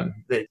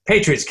the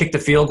Patriots kicked a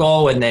field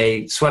goal and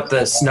they swept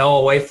the snow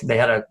away. They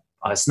had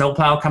a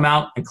snowplow come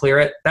out and clear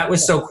it. That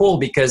was so cool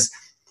because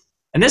 –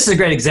 and this is a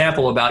great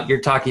example about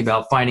you're talking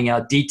about finding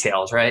out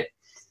details, right?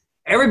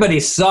 Everybody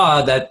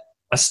saw that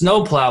a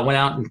snowplow went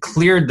out and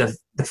cleared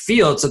the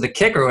field so the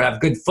kicker would have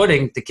good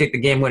footing to kick the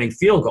game-winning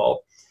field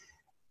goal.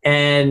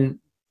 And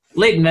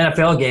late in an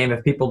NFL game,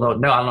 if people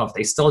don't know, I don't know if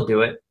they still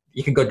do it,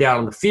 you can go down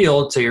on the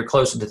field so you're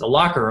closer to the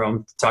locker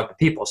room to talk to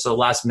people. So the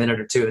last minute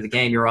or two of the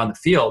game, you're on the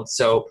field.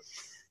 So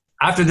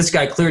after this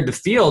guy cleared the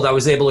field, I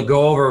was able to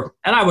go over,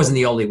 and I wasn't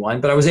the only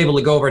one, but I was able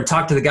to go over and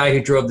talk to the guy who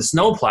drove the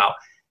snowplow.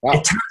 Wow.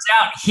 It turns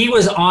out he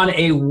was on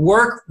a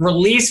work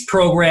release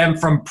program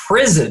from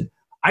prison.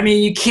 I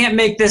mean, you can't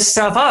make this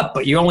stuff up,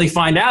 but you only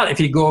find out if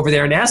you go over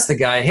there and ask the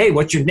guy, "Hey,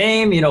 what's your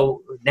name?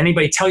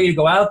 Anybody tell you to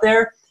go out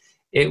there?"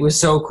 It was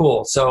so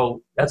cool.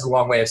 So that's a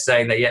long way of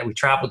saying that, yeah, we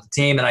traveled with the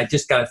team, and I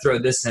just got to throw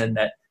this in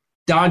that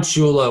Don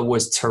Shula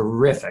was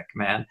terrific,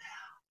 man.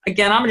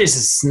 Again, I'm just a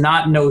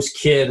snot-nosed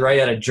kid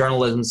right out of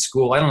journalism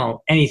school. I don't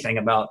know anything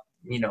about,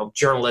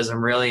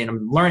 journalism really, and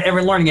I'm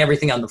learning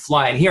everything on the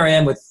fly. And here I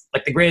am with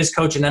like the greatest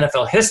coach in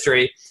NFL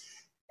history,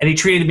 and he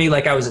treated me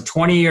like I was a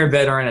 20-year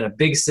veteran at a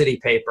big city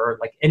paper,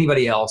 like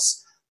anybody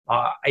else.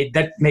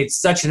 That made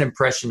such an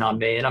impression on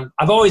me, and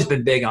I've always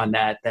been big on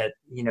that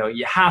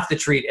you have to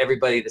treat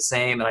everybody the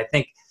same. And I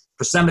think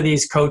for some of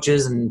these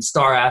coaches and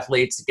star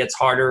athletes, it gets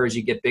harder as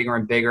you get bigger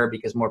and bigger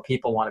because more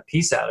people want a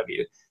piece out of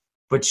you.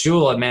 But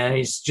Shula, man,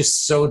 he's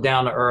just so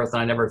down to earth,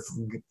 and I never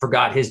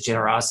forgot his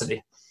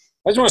generosity.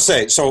 I just want to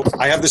say, so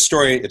I have this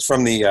story. It's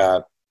from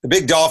the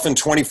big Dolphin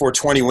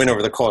 24-20 win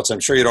over the Colts. I'm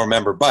sure you don't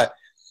remember, but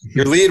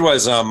your lead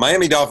was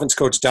Miami Dolphins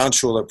coach Don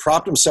Shula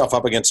propped himself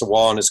up against a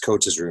wall in his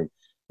coach's room.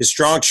 His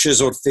strong,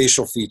 chiseled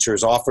facial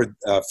features offered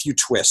a few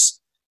twists.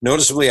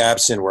 Noticeably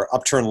absent were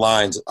upturned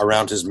lines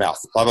around his mouth,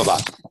 blah, blah, blah.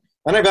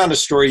 Then I found a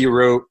story you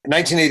wrote in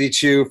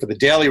 1982 for the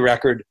Daily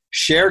Record,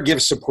 Cher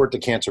gives support to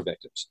cancer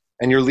victims.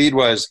 And your lead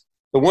was,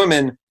 the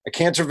woman, a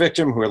cancer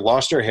victim who had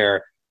lost her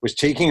hair, was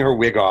taking her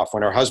wig off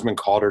when her husband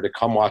called her to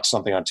come watch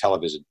something on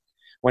television.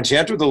 When she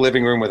entered the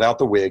living room without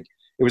the wig,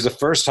 it was the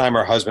first time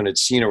her husband had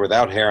seen her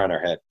without hair on her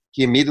head.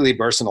 He immediately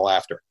burst into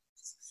laughter.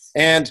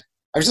 And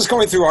I was just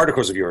going through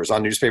articles of yours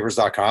on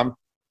newspapers.com.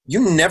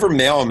 You never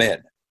mail them in.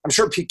 I'm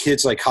sure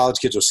kids, like college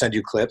kids, will send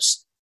you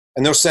clips,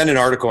 and they'll send an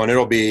article, and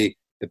it'll be,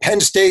 the Penn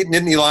State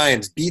Nittany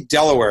Lions beat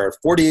Delaware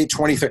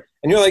 48-23.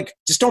 And you're like,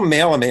 just don't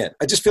mail them in.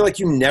 I just feel like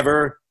you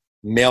never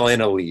mail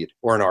in a lead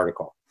or an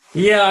article.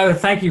 Yeah,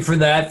 thank you for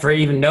that, for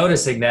even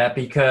noticing that,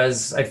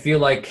 because I feel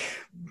like,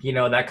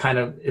 that kind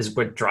of is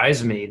what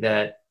drives me,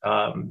 that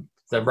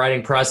the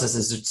writing process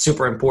is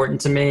super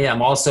important to me.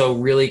 I'm also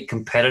really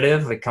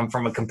competitive. I come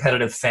from a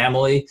competitive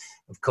family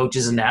of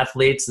coaches and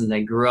athletes, and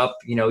they grew up,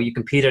 you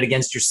competed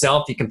against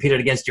yourself, you competed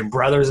against your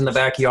brothers in the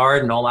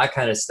backyard and all that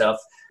kind of stuff.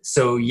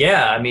 So,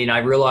 yeah, I mean, I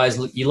realize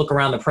you look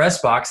around the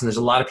press box and there's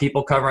a lot of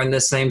people covering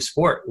this same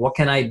sport. What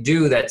can I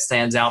do that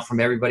stands out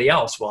from everybody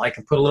else? Well, I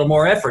can put a little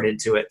more effort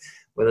into it,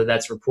 whether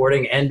that's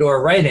reporting and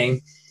or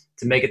writing,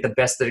 to make it the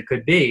best that it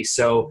could be.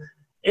 So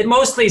It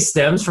mostly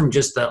stems from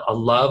just a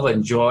love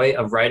and joy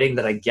of writing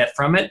that I get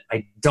from it.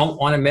 I don't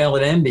want to mail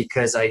it in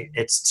because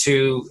it's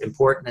too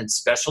important and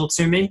special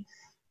to me.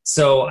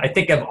 So I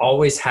think I've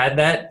always had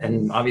that.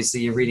 And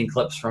obviously you're reading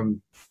clips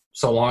from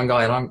so long ago,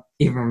 I don't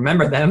even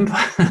remember them.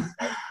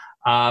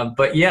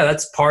 But yeah,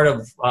 that's part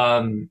of,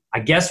 I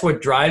guess,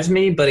 what drives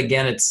me. But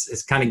again,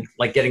 it's kind of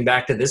like getting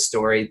back to this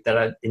story that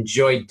I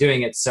enjoy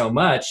doing it so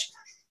much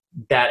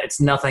that it's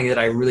nothing that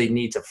I really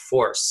need to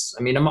force.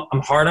 I mean,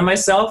 I'm hard on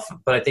myself,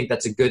 but I think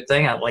that's a good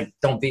thing. I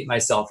don't beat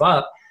myself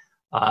up,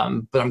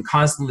 but I'm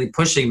constantly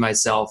pushing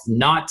myself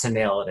not to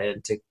mail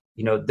it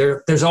in.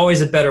 There's always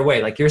a better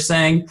way. Like you're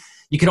saying,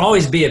 you can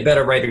always be a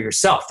better writer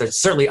yourself.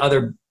 There's certainly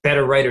other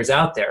better writers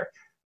out there,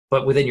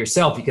 but within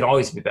yourself, you can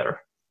always be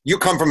better. You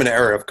come from an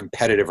era of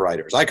competitive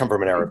writers. I come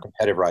from an era of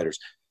competitive writers.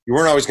 You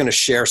weren't always going to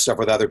share stuff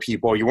with other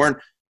people.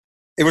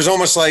 It was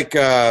almost like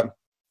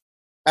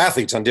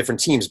athletes on different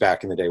teams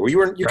back in the day where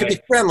you could be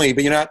friendly,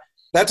 but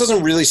that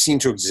doesn't really seem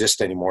to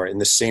exist anymore in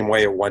the same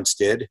way it once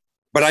did.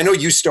 But I know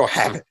you still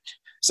have it.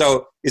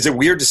 So is it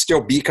weird to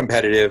still be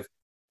competitive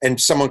and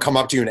someone come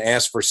up to you and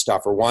ask for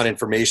stuff or want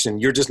information?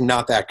 You're just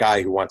not that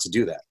guy who wants to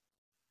do that.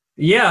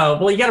 Yeah,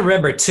 well, you got to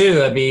remember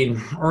too. I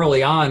mean,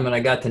 early on when I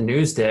got to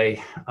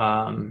Newsday,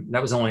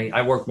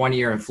 I worked 1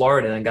 year in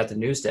Florida and then got to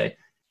Newsday.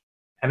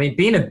 I mean,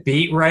 being a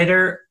beat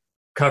writer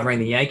covering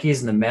the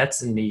Yankees and the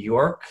Mets in New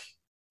York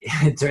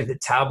during the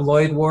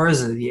tabloid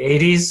wars of the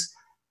 80s,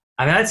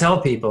 I mean, I tell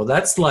people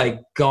that's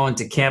like going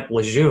to Camp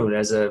Lejeune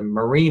as a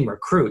Marine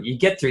recruit. You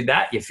get through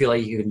that, you feel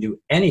like you can do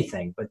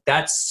anything, but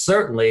that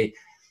certainly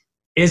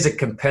is a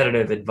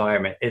competitive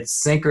environment.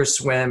 It's sink or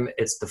swim.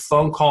 It's the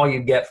phone call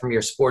you get from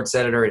your sports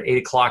editor at 8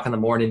 o'clock in the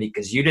morning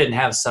because you didn't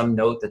have some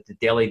note that the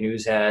Daily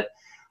News had,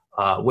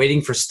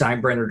 waiting for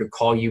Steinbrenner to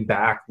call you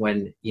back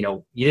when,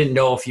 you didn't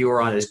know if you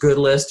were on his good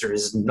list or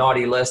his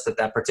naughty list at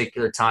that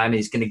particular time.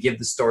 He's going to give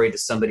the story to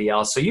somebody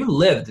else. So you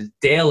lived a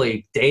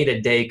daily,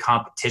 day-to-day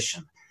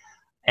competition.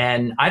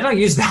 And I don't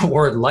use that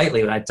word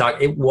lightly when I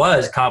talk. It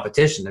was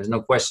competition. There's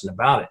no question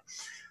about it.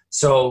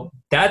 So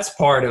that's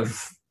part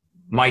of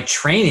my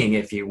training,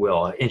 if you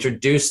will,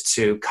 introduced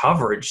to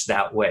coverage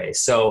that way.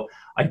 So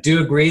I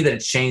do agree that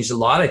it's changed a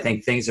lot. I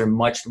think things are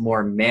much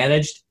more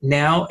managed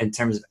now in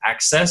terms of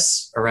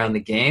access around the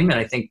game. And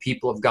I think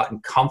people have gotten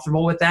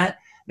comfortable with that.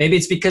 Maybe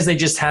it's because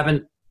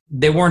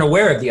they weren't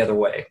aware of the other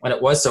way when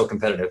it was so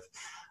competitive.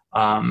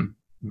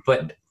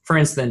 But for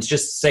instance,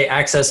 just say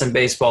access in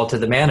baseball to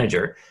the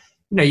manager.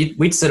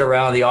 We'd sit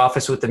around the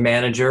office with the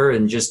manager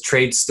and just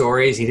trade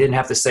stories. He didn't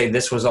have to say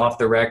this was off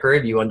the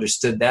record. You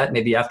understood that.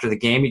 Maybe after the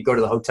game, you'd go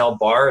to the hotel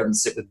bar and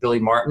sit with Billy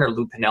Martin or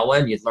Lou Piniella,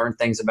 and you'd learn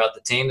things about the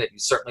team that you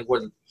certainly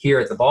wouldn't hear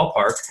at the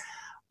ballpark.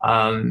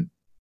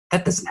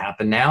 That doesn't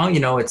happen now.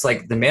 It's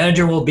like the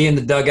manager will be in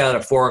the dugout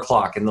at 4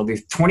 o'clock, and there'll be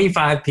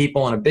 25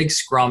 people in a big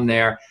scrum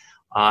there,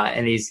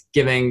 and he's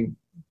giving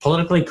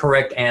politically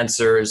correct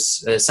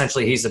answers.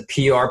 Essentially, he's a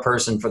PR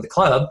person for the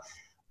club.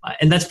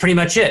 And that's pretty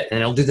much it. And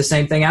he'll do the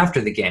same thing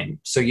after the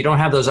game. So you don't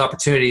have those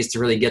opportunities to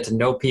really get to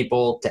know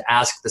people, to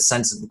ask the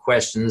sensitive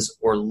questions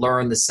or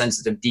learn the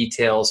sensitive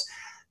details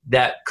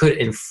that could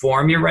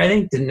inform your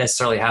writing. Didn't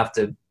necessarily have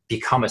to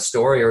become a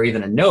story or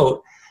even a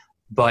note,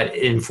 but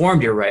it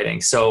informed your writing.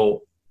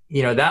 So,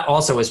 that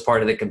also is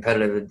part of the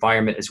competitive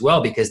environment as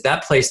well, because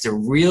that placed a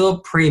real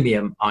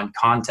premium on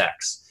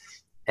context.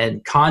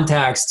 And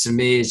context to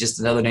me is just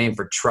another name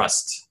for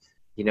trust.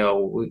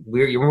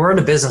 We're in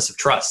a business of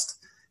trust.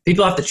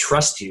 People have to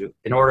trust you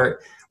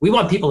we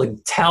want people to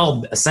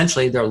tell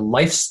essentially their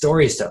life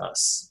stories to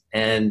us.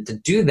 And to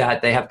do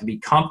that, they have to be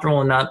comfortable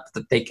enough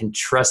that they can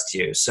trust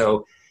you.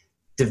 So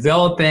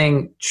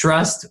developing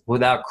trust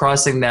without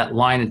crossing that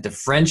line into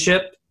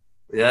friendship,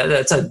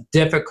 that's a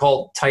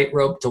difficult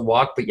tightrope to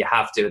walk, but you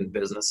have to in the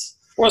business.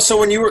 Well, so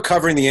when you were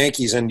covering the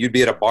Yankees and you'd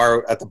be at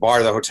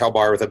the hotel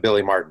bar with a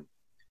Billy Martin,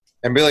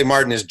 and Billy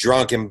Martin is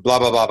drunk and blah,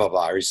 blah, blah, blah,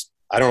 blah. He's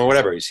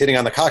hitting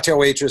on the cocktail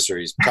waitress or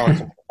he's telling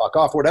someone to fuck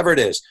off, whatever it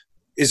is.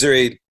 Is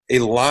there a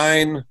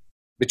line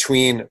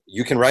between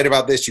you can write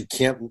about this, you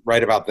can't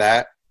write about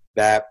that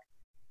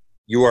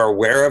you are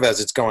aware of as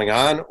it's going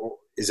on? Or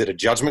is it a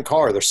judgment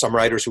call? Are there some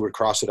writers who would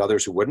cross it,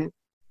 others who wouldn't?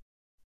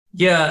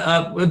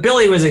 Yeah,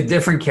 Billy was a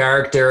different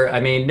character. I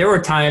mean, there were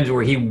times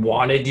where he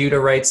wanted you to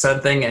write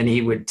something and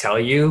he would tell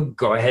you,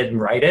 go ahead and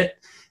write it.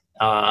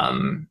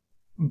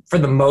 For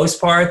the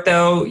most part,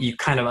 though, you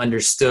kind of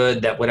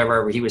understood that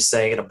whatever he was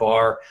saying at a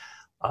bar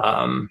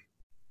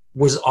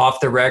was off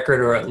the record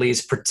or at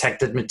least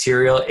protected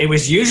material. It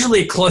was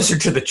usually closer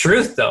to the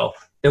truth, though,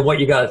 than what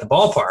you got at the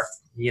ballpark.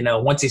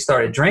 Once he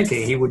started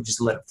drinking, he would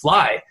just let it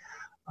fly.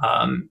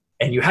 And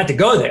you had to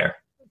go there.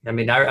 I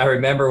mean, I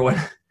remember when,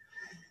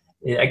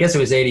 I guess it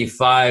was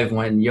 85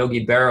 when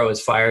Yogi Berra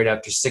was fired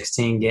after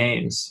 16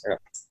 games. Yeah.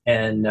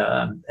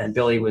 And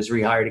Billy was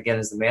rehired again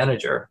as the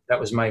manager.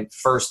 That was my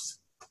first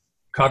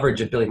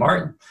coverage of Billy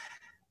Martin.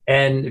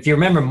 And if you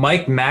remember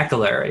Mike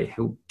McAlery,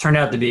 who turned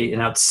out to be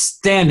an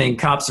outstanding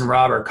cops and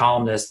robber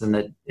columnist in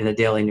the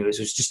Daily News,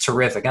 was just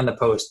terrific on the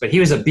Post, but he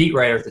was a beat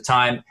writer at the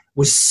time,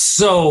 was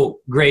so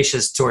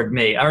gracious toward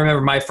me. I remember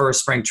my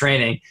first spring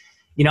training.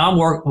 I'm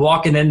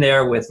walking in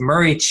there with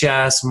Murray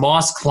Chess,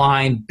 Moss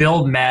Klein,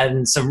 Bill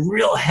Madden, some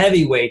real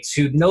heavyweights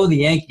who know the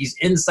Yankees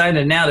inside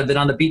and out, have been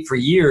on the beat for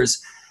years.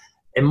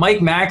 And Mike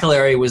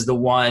McAlery was the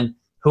one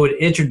who would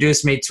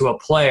introduce me to a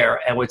player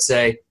and would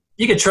say,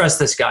 you can trust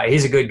this guy.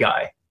 He's a good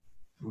guy.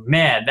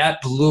 Man,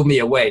 that blew me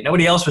away.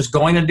 Nobody else was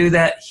going to do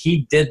that.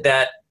 He did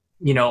that,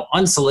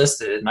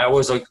 unsolicited. And I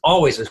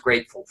always was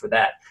grateful for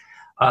that.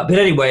 But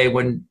anyway,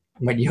 when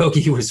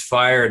Yogi was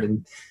fired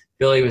and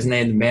Billy was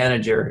named the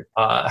manager,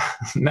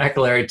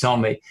 McAlery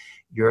told me,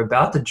 you're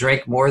about to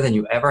drink more than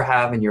you ever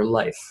have in your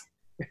life.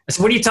 I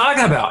said, what are you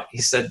talking about?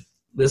 He said,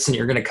 listen,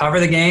 you're going to cover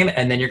the game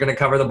and then you're going to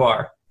cover the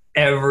bar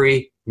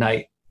every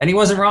night. And he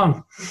wasn't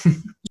wrong.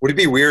 Would it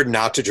be weird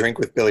not to drink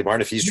with Billy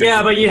Barton if he's drinking?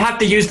 Yeah, but you'd have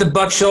to use the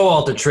Buck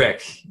Showalter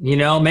trick.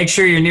 Make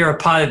sure you're near a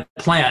potted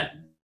plant.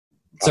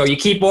 So you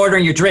keep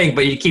ordering your drink,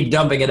 but you keep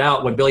dumping it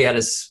out when Billy had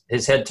his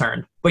head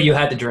turned. But you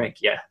had to drink,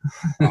 yeah.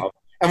 Oh.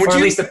 And or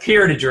at least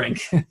appear to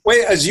drink.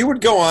 Wait, as you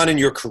would go on in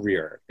your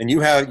career, and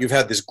you've had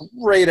this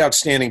great,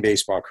 outstanding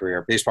baseball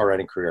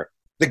writing career,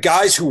 the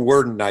guys who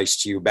were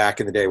nice to you back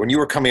in the day, when you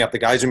were coming up, the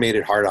guys who made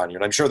it hard on you,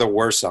 and I'm sure there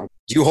were some,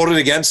 do you hold it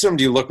against them?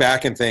 Do you look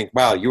back and think,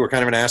 wow, you were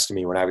kind of an ass to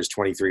me when I was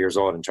 23 years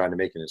old and trying to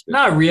make it in this business?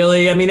 Not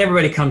really. I mean,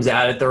 everybody comes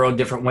at it their own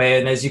different way.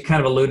 And as you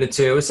kind of alluded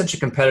to, it's such a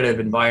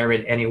competitive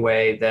environment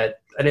anyway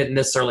that I didn't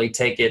necessarily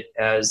take it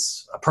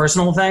as a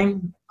personal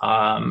thing.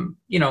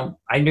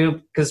 I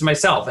knew because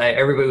myself,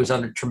 everybody was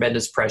under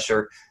tremendous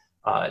pressure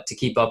to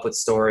keep up with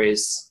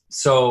stories.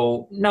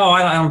 So, no,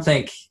 I don't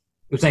think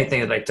it was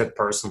anything that I took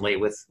personally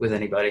with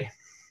anybody.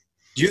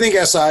 Do you think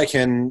SI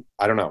can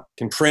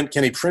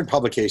a print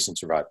publication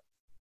survive?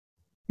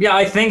 Yeah,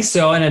 I think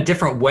so, in a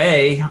different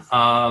way.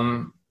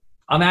 I'm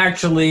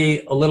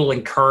actually a little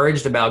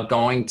encouraged about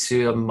going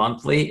to a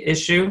monthly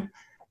issue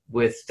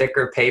with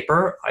thicker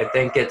paper. I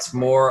think it's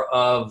more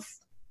of,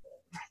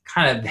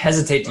 kind of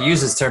hesitate to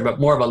use this term, but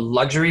more of a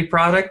luxury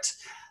product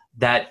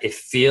that it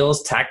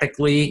feels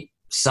tactically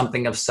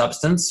something of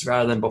substance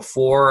rather than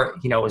before,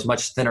 it was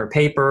much thinner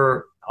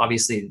paper.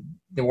 Obviously,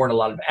 there weren't a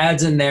lot of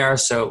ads in there,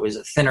 so it was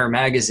a thinner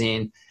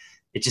magazine.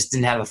 It just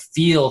didn't have a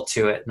feel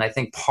to it. And I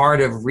think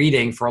part of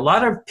reading, for a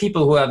lot of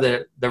people who have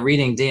the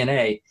reading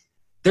DNA,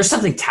 there's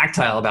something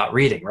tactile about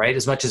reading, right?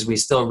 As much as we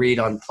still read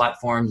on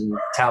platforms and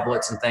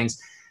tablets and things,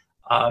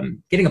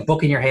 getting a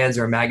book in your hands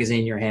or a magazine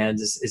in your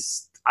hands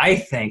is I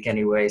think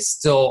anyway,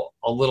 still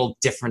a little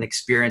different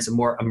experience, a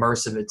more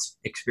immersive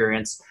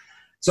experience.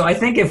 So I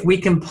think if we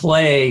can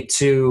play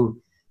to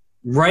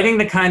writing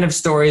the kind of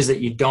stories that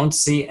you don't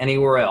see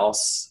anywhere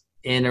else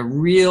in a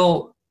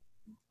real,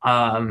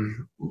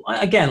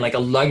 again, like a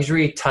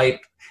luxury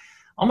type,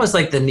 almost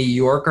like the New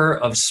Yorker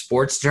of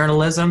sports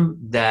journalism,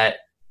 that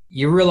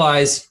you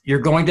realize you're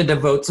going to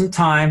devote some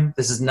time.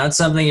 This is not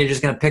something you're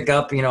just going to pick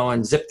up,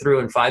 and zip through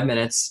in 5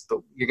 minutes, but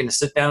you're going to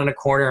sit down in a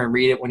corner and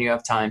read it when you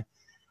have time.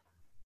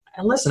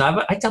 And listen,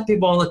 I tell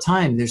people all the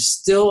time, there's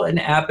still an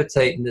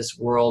appetite in this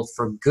world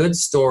for good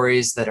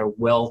stories that are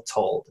well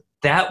told.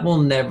 That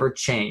will never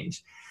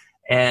change.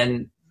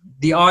 And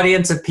the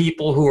audience of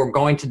people who are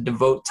going to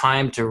devote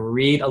time to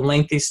read a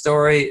lengthy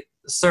story,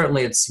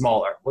 certainly it's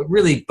smaller. What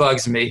really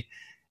bugs me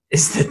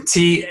is the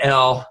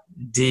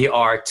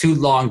TLDR, too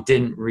long,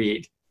 didn't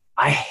read.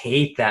 I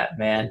hate that,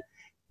 man.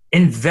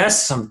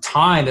 Invest some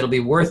time. It'll be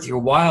worth your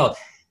while.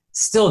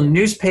 Still,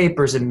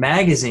 newspapers and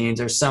magazines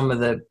are some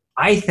of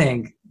I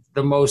think,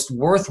 the most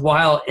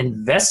worthwhile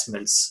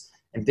investments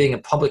in being a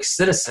public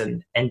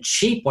citizen, and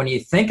cheap when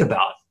you think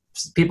about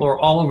it. People are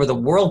all over the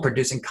world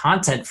producing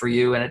content for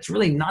you, and it's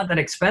really not that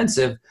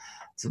expensive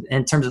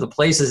in terms of the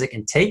places it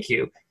can take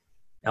you.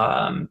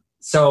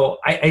 So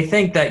I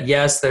think that,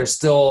 yes, there's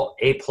still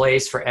a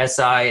place for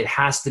SI. It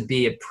has to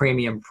be a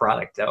premium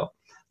product, though.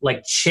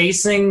 Like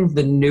chasing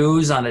the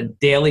news on a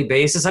daily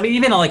basis. I mean,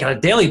 even like on a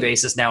daily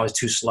basis now is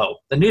too slow.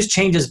 The news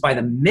changes by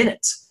the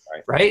minute.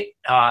 Right?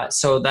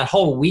 So that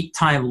whole week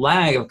time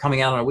lag of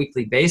coming out on a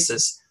weekly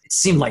basis, it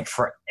seemed like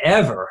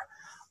forever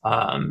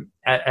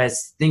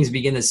as things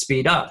begin to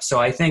speed up. So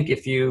I think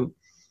if you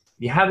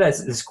have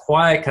this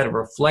quiet kind of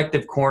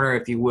reflective corner,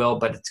 if you will,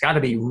 but it's got to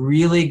be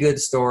really good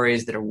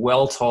stories that are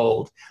well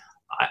told.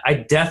 I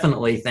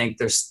definitely think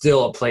there's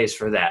still a place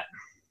for that.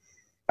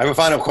 I have a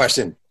final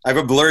question. I have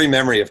a blurry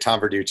memory of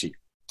Tom Verducci.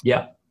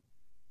 Yeah.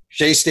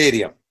 Shea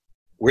Stadium.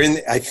 We're in,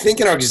 I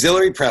think, an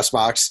auxiliary press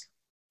box.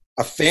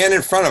 A fan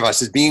in front of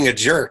us is being a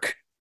jerk.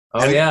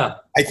 Oh, and yeah.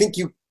 I think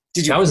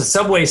did you? That was a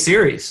Subway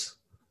Series.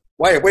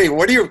 Wait,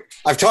 what do you?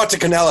 I've talked to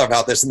Canella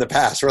about this in the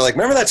past. We're like,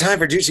 remember that time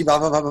Verducci, blah,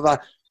 blah, blah, blah, blah.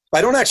 But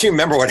I don't actually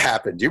remember what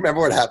happened. Do you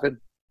remember what happened?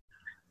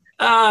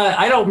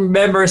 I don't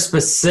remember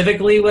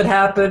specifically what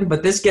happened,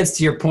 but this gets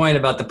to your point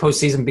about the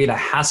postseason being a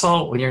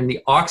hassle when you're in the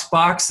aux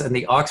box, and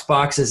the aux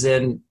box is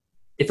in,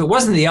 if it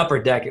wasn't the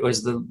upper deck, it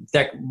was the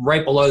deck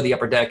right below the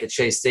upper deck at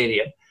Shea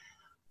Stadium.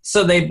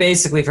 So they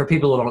basically, for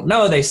people who don't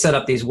know, they set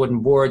up these wooden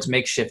boards,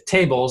 makeshift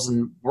tables,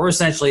 and we're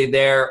essentially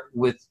there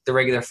with the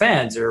regular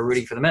fans who are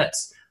rooting for the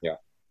Mets. Yeah.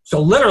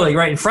 So literally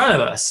right in front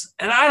of us.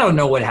 And I don't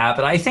know what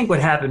happened. I think what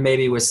happened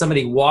maybe was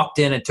somebody walked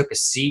in and took a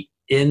seat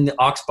in the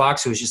aux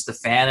box who was just a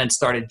fan and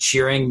started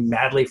cheering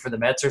madly for the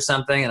Mets or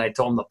something. And I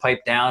told him to pipe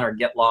down or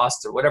get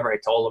lost or whatever I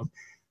told him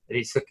that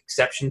he took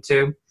exception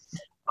to.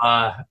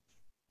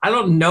 I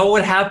don't know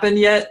what happened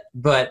yet,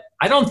 but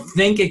I don't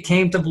think it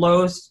came to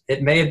blows.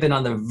 It may have been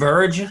on the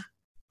verge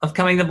of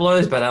coming to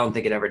blows, but I don't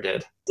think it ever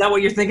did. Is that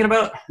what you're thinking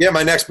about? Yeah,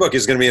 my next book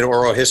is going to be an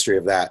oral history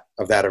of that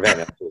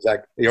event.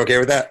 Are you okay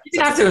with that?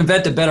 You have to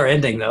invent a better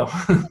ending, though.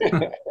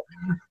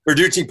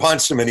 Verducci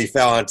punched him and he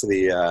fell onto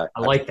the.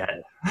 I like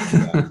that.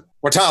 Yeah.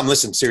 Well, Tom,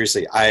 listen,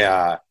 seriously,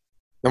 I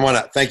want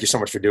to thank you so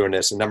much for doing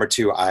this. And number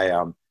two,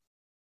 I'm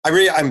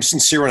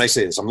sincere when I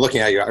say this. I'm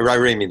looking at you. I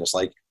really mean this.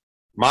 Like,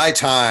 my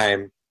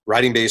time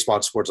writing baseball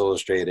at Sports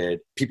Illustrated,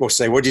 people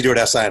say, "What'd you do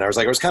at SI?" And I was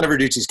like, I was kind of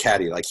Verducci's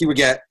caddy. Like, he would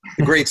get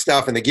the great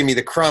stuff and they give me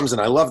the crumbs,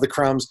 and I love the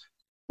crumbs.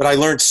 But I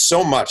learned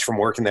so much from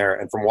working there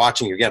and from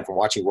watching you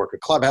work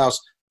at Clubhouse,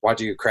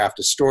 watching you craft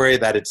a story,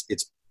 that it's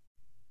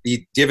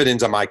the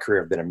dividends on my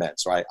career have been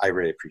immense. So I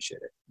really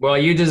appreciate it. Well,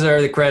 you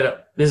deserve the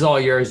credit. This is all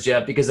yours,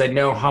 Jeff, because I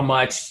know how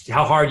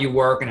hard you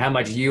work and how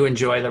much you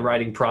enjoy the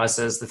writing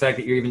process. The fact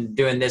that you're even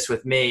doing this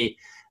with me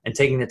and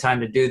taking the time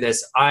to do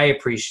this, I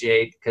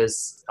appreciate,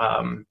 because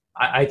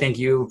I think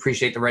you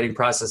appreciate the writing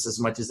process as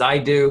much as I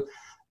do.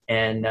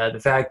 And the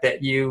fact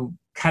that you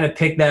kind of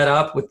picked that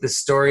up with the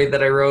story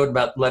that I wrote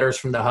about Letters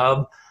from the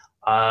Hub,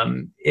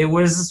 it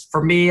was,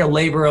 for me, a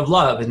labor of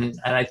love. And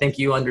I think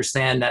you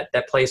understand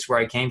that place where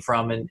I came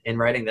from in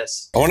writing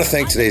this. I want to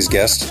thank today's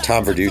guest,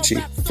 Tom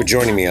Verducci, for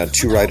joining me on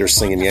Two Writers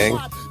Sling and Yang.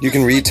 You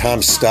can read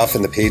Tom's stuff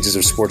in the pages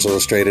of Sports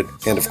Illustrated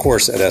and, of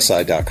course, at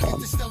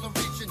SI.com.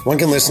 One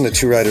can listen to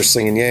Two Writers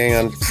Sling and Yang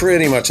on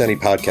pretty much any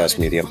podcast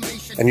medium,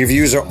 and your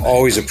views are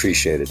always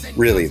appreciated.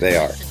 Really, they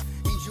are.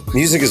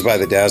 Music is by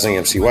the dazzling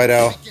MC White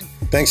Owl.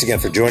 Thanks again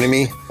for joining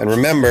me, and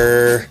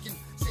remember,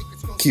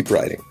 keep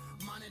writing.